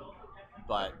nasty,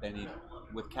 but then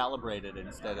with calibrated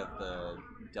instead of the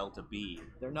Delta B,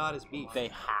 They're not as beef. they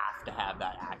have to have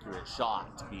that accurate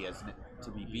shot to be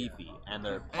beefy, and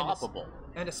they're And it's- poppable.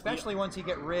 And especially once you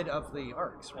get rid of the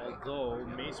arcs, right? Although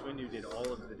Mace Windu did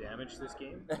all of the damage this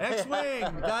game. X-Wing,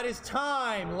 that is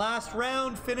time. Last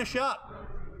round, finish up.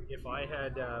 If I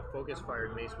had focus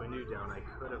fired Mace Windu down, I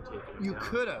could have taken him You down.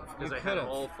 could have. Because You I could had have.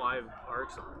 all 5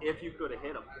 arcs on. If you could have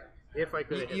hit him. If I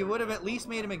could have hit You him. would have at least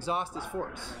made him exhaust his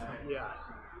force. Yeah.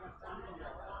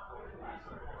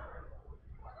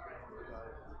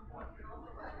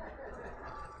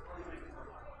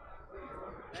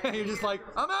 You're just like,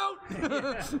 I'm out.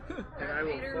 And I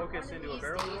will Vader, focus one of into a these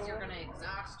barrel days roll. You're gonna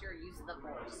exhaust your use of the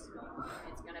force.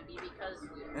 It's gonna be because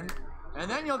and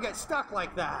then you'll get stuck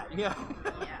like that. Yeah.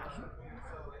 yeah.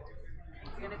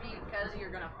 It's gonna be because you're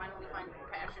gonna finally find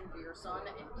compassion for your son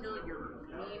and kill your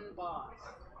mean boss.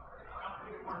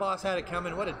 Boss had it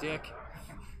coming. What a dick.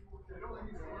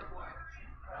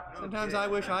 Sometimes I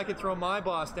wish I could throw my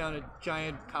boss down a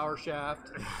giant power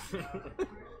shaft.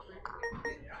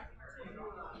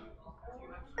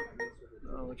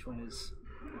 Oh, which one is?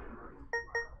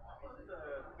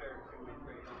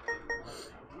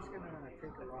 He's gonna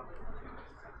take a lot.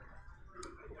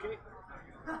 Okay.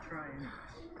 Try and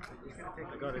he's gonna take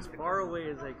I got as far away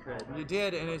as I could. You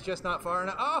did, and it's just not far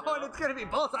enough. Oh, and it's gonna be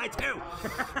bullseye too.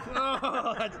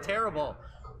 Oh, that's terrible.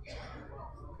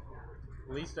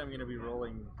 At least I'm going to be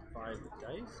rolling 5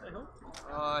 dice, I hope.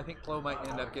 I think Plo might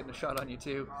end up getting a shot on you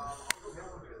too.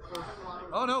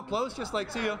 Oh no, Plo's just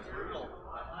like, see ya.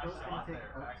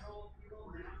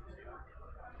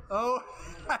 Oh,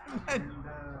 he's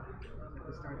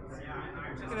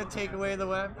gonna take away the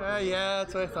weapon. Yeah,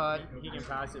 that's what I thought. He can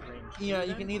pass it range. Yeah,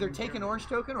 you can either take an orange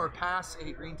token or pass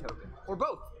a green token, or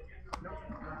both.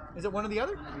 Is it one or the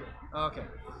other? Okay.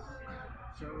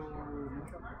 So,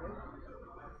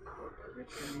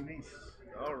 it's going to be Mace.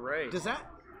 All right. Does that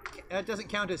doesn't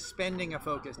count as spending a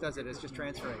focus, does it? It's just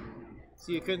transferring.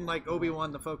 So you couldn't like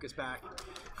Obi-Wan the focus back.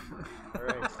 All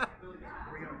right.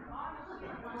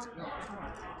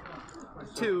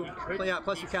 2. Yeah,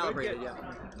 plus you're calibrated. Yeah.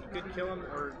 You could kill him,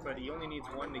 but he only needs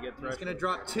 1 to get threshold. He's going to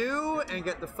drop 2 and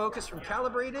get the focus from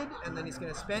calibrated, and then he's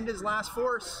going to spend his last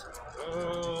force.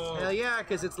 Oh. Hell yeah,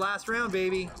 because it's last round,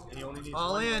 baby. And he only needs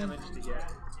all 1 in. damage to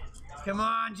get. Come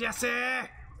on, Jesse.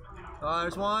 Oh,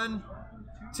 there's 1,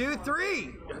 2,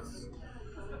 3. Yes.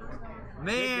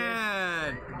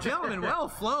 Man, gentlemen, well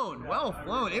flown, well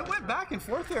flown. It went back and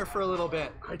forth there for a little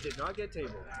bit. I did not get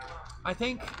tabled. I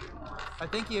think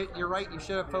you're right. You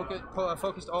should have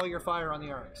focused all your fire on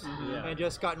the arcs and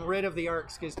just gotten rid of the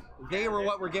arcs because they were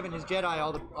what were giving his Jedi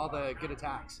all the good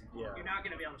attacks. Yeah. You're not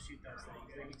going to be able to shoot those things.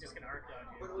 He's just going to arc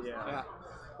dodge you. Yeah.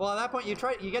 Well, at that point, you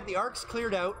get the arcs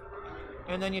cleared out,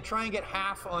 and then you try and get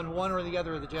half on one or the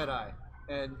other of the Jedi,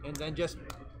 and then just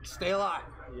stay alive.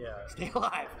 Yeah. Stay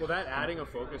alive. Well, that adding a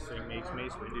focus thing makes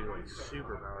Mace Windu like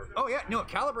super powerful. Oh yeah, no,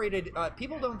 calibrated.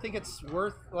 People don't think it's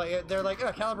worth. Like they're like,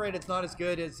 oh, calibrated's not as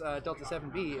good as Delta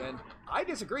 7B, and I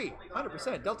disagree,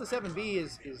 100%. Delta 7B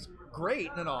is great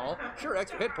and all. Sure,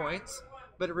 extra hit points,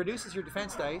 but it reduces your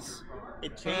defense dice.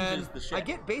 It changes the ship. I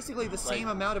get basically the same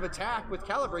amount of attack with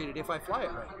calibrated if I fly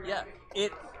it right. Yeah,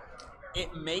 it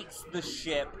makes the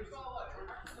ship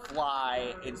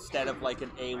fly instead of like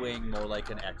an A-wing, more like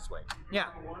an X-wing. Yeah.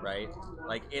 Right?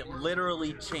 Like it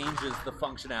literally changes the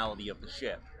functionality of the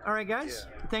ship. All right, guys.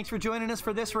 Yeah. Thanks for joining us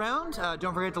for this round.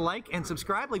 Don't forget to like and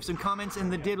subscribe. Leave some comments in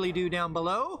the diddly-doo down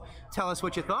below. Tell us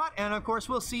what you thought. And, of course,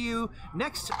 we'll see you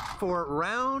next for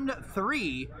round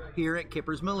 3 here at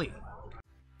Kippers Melee.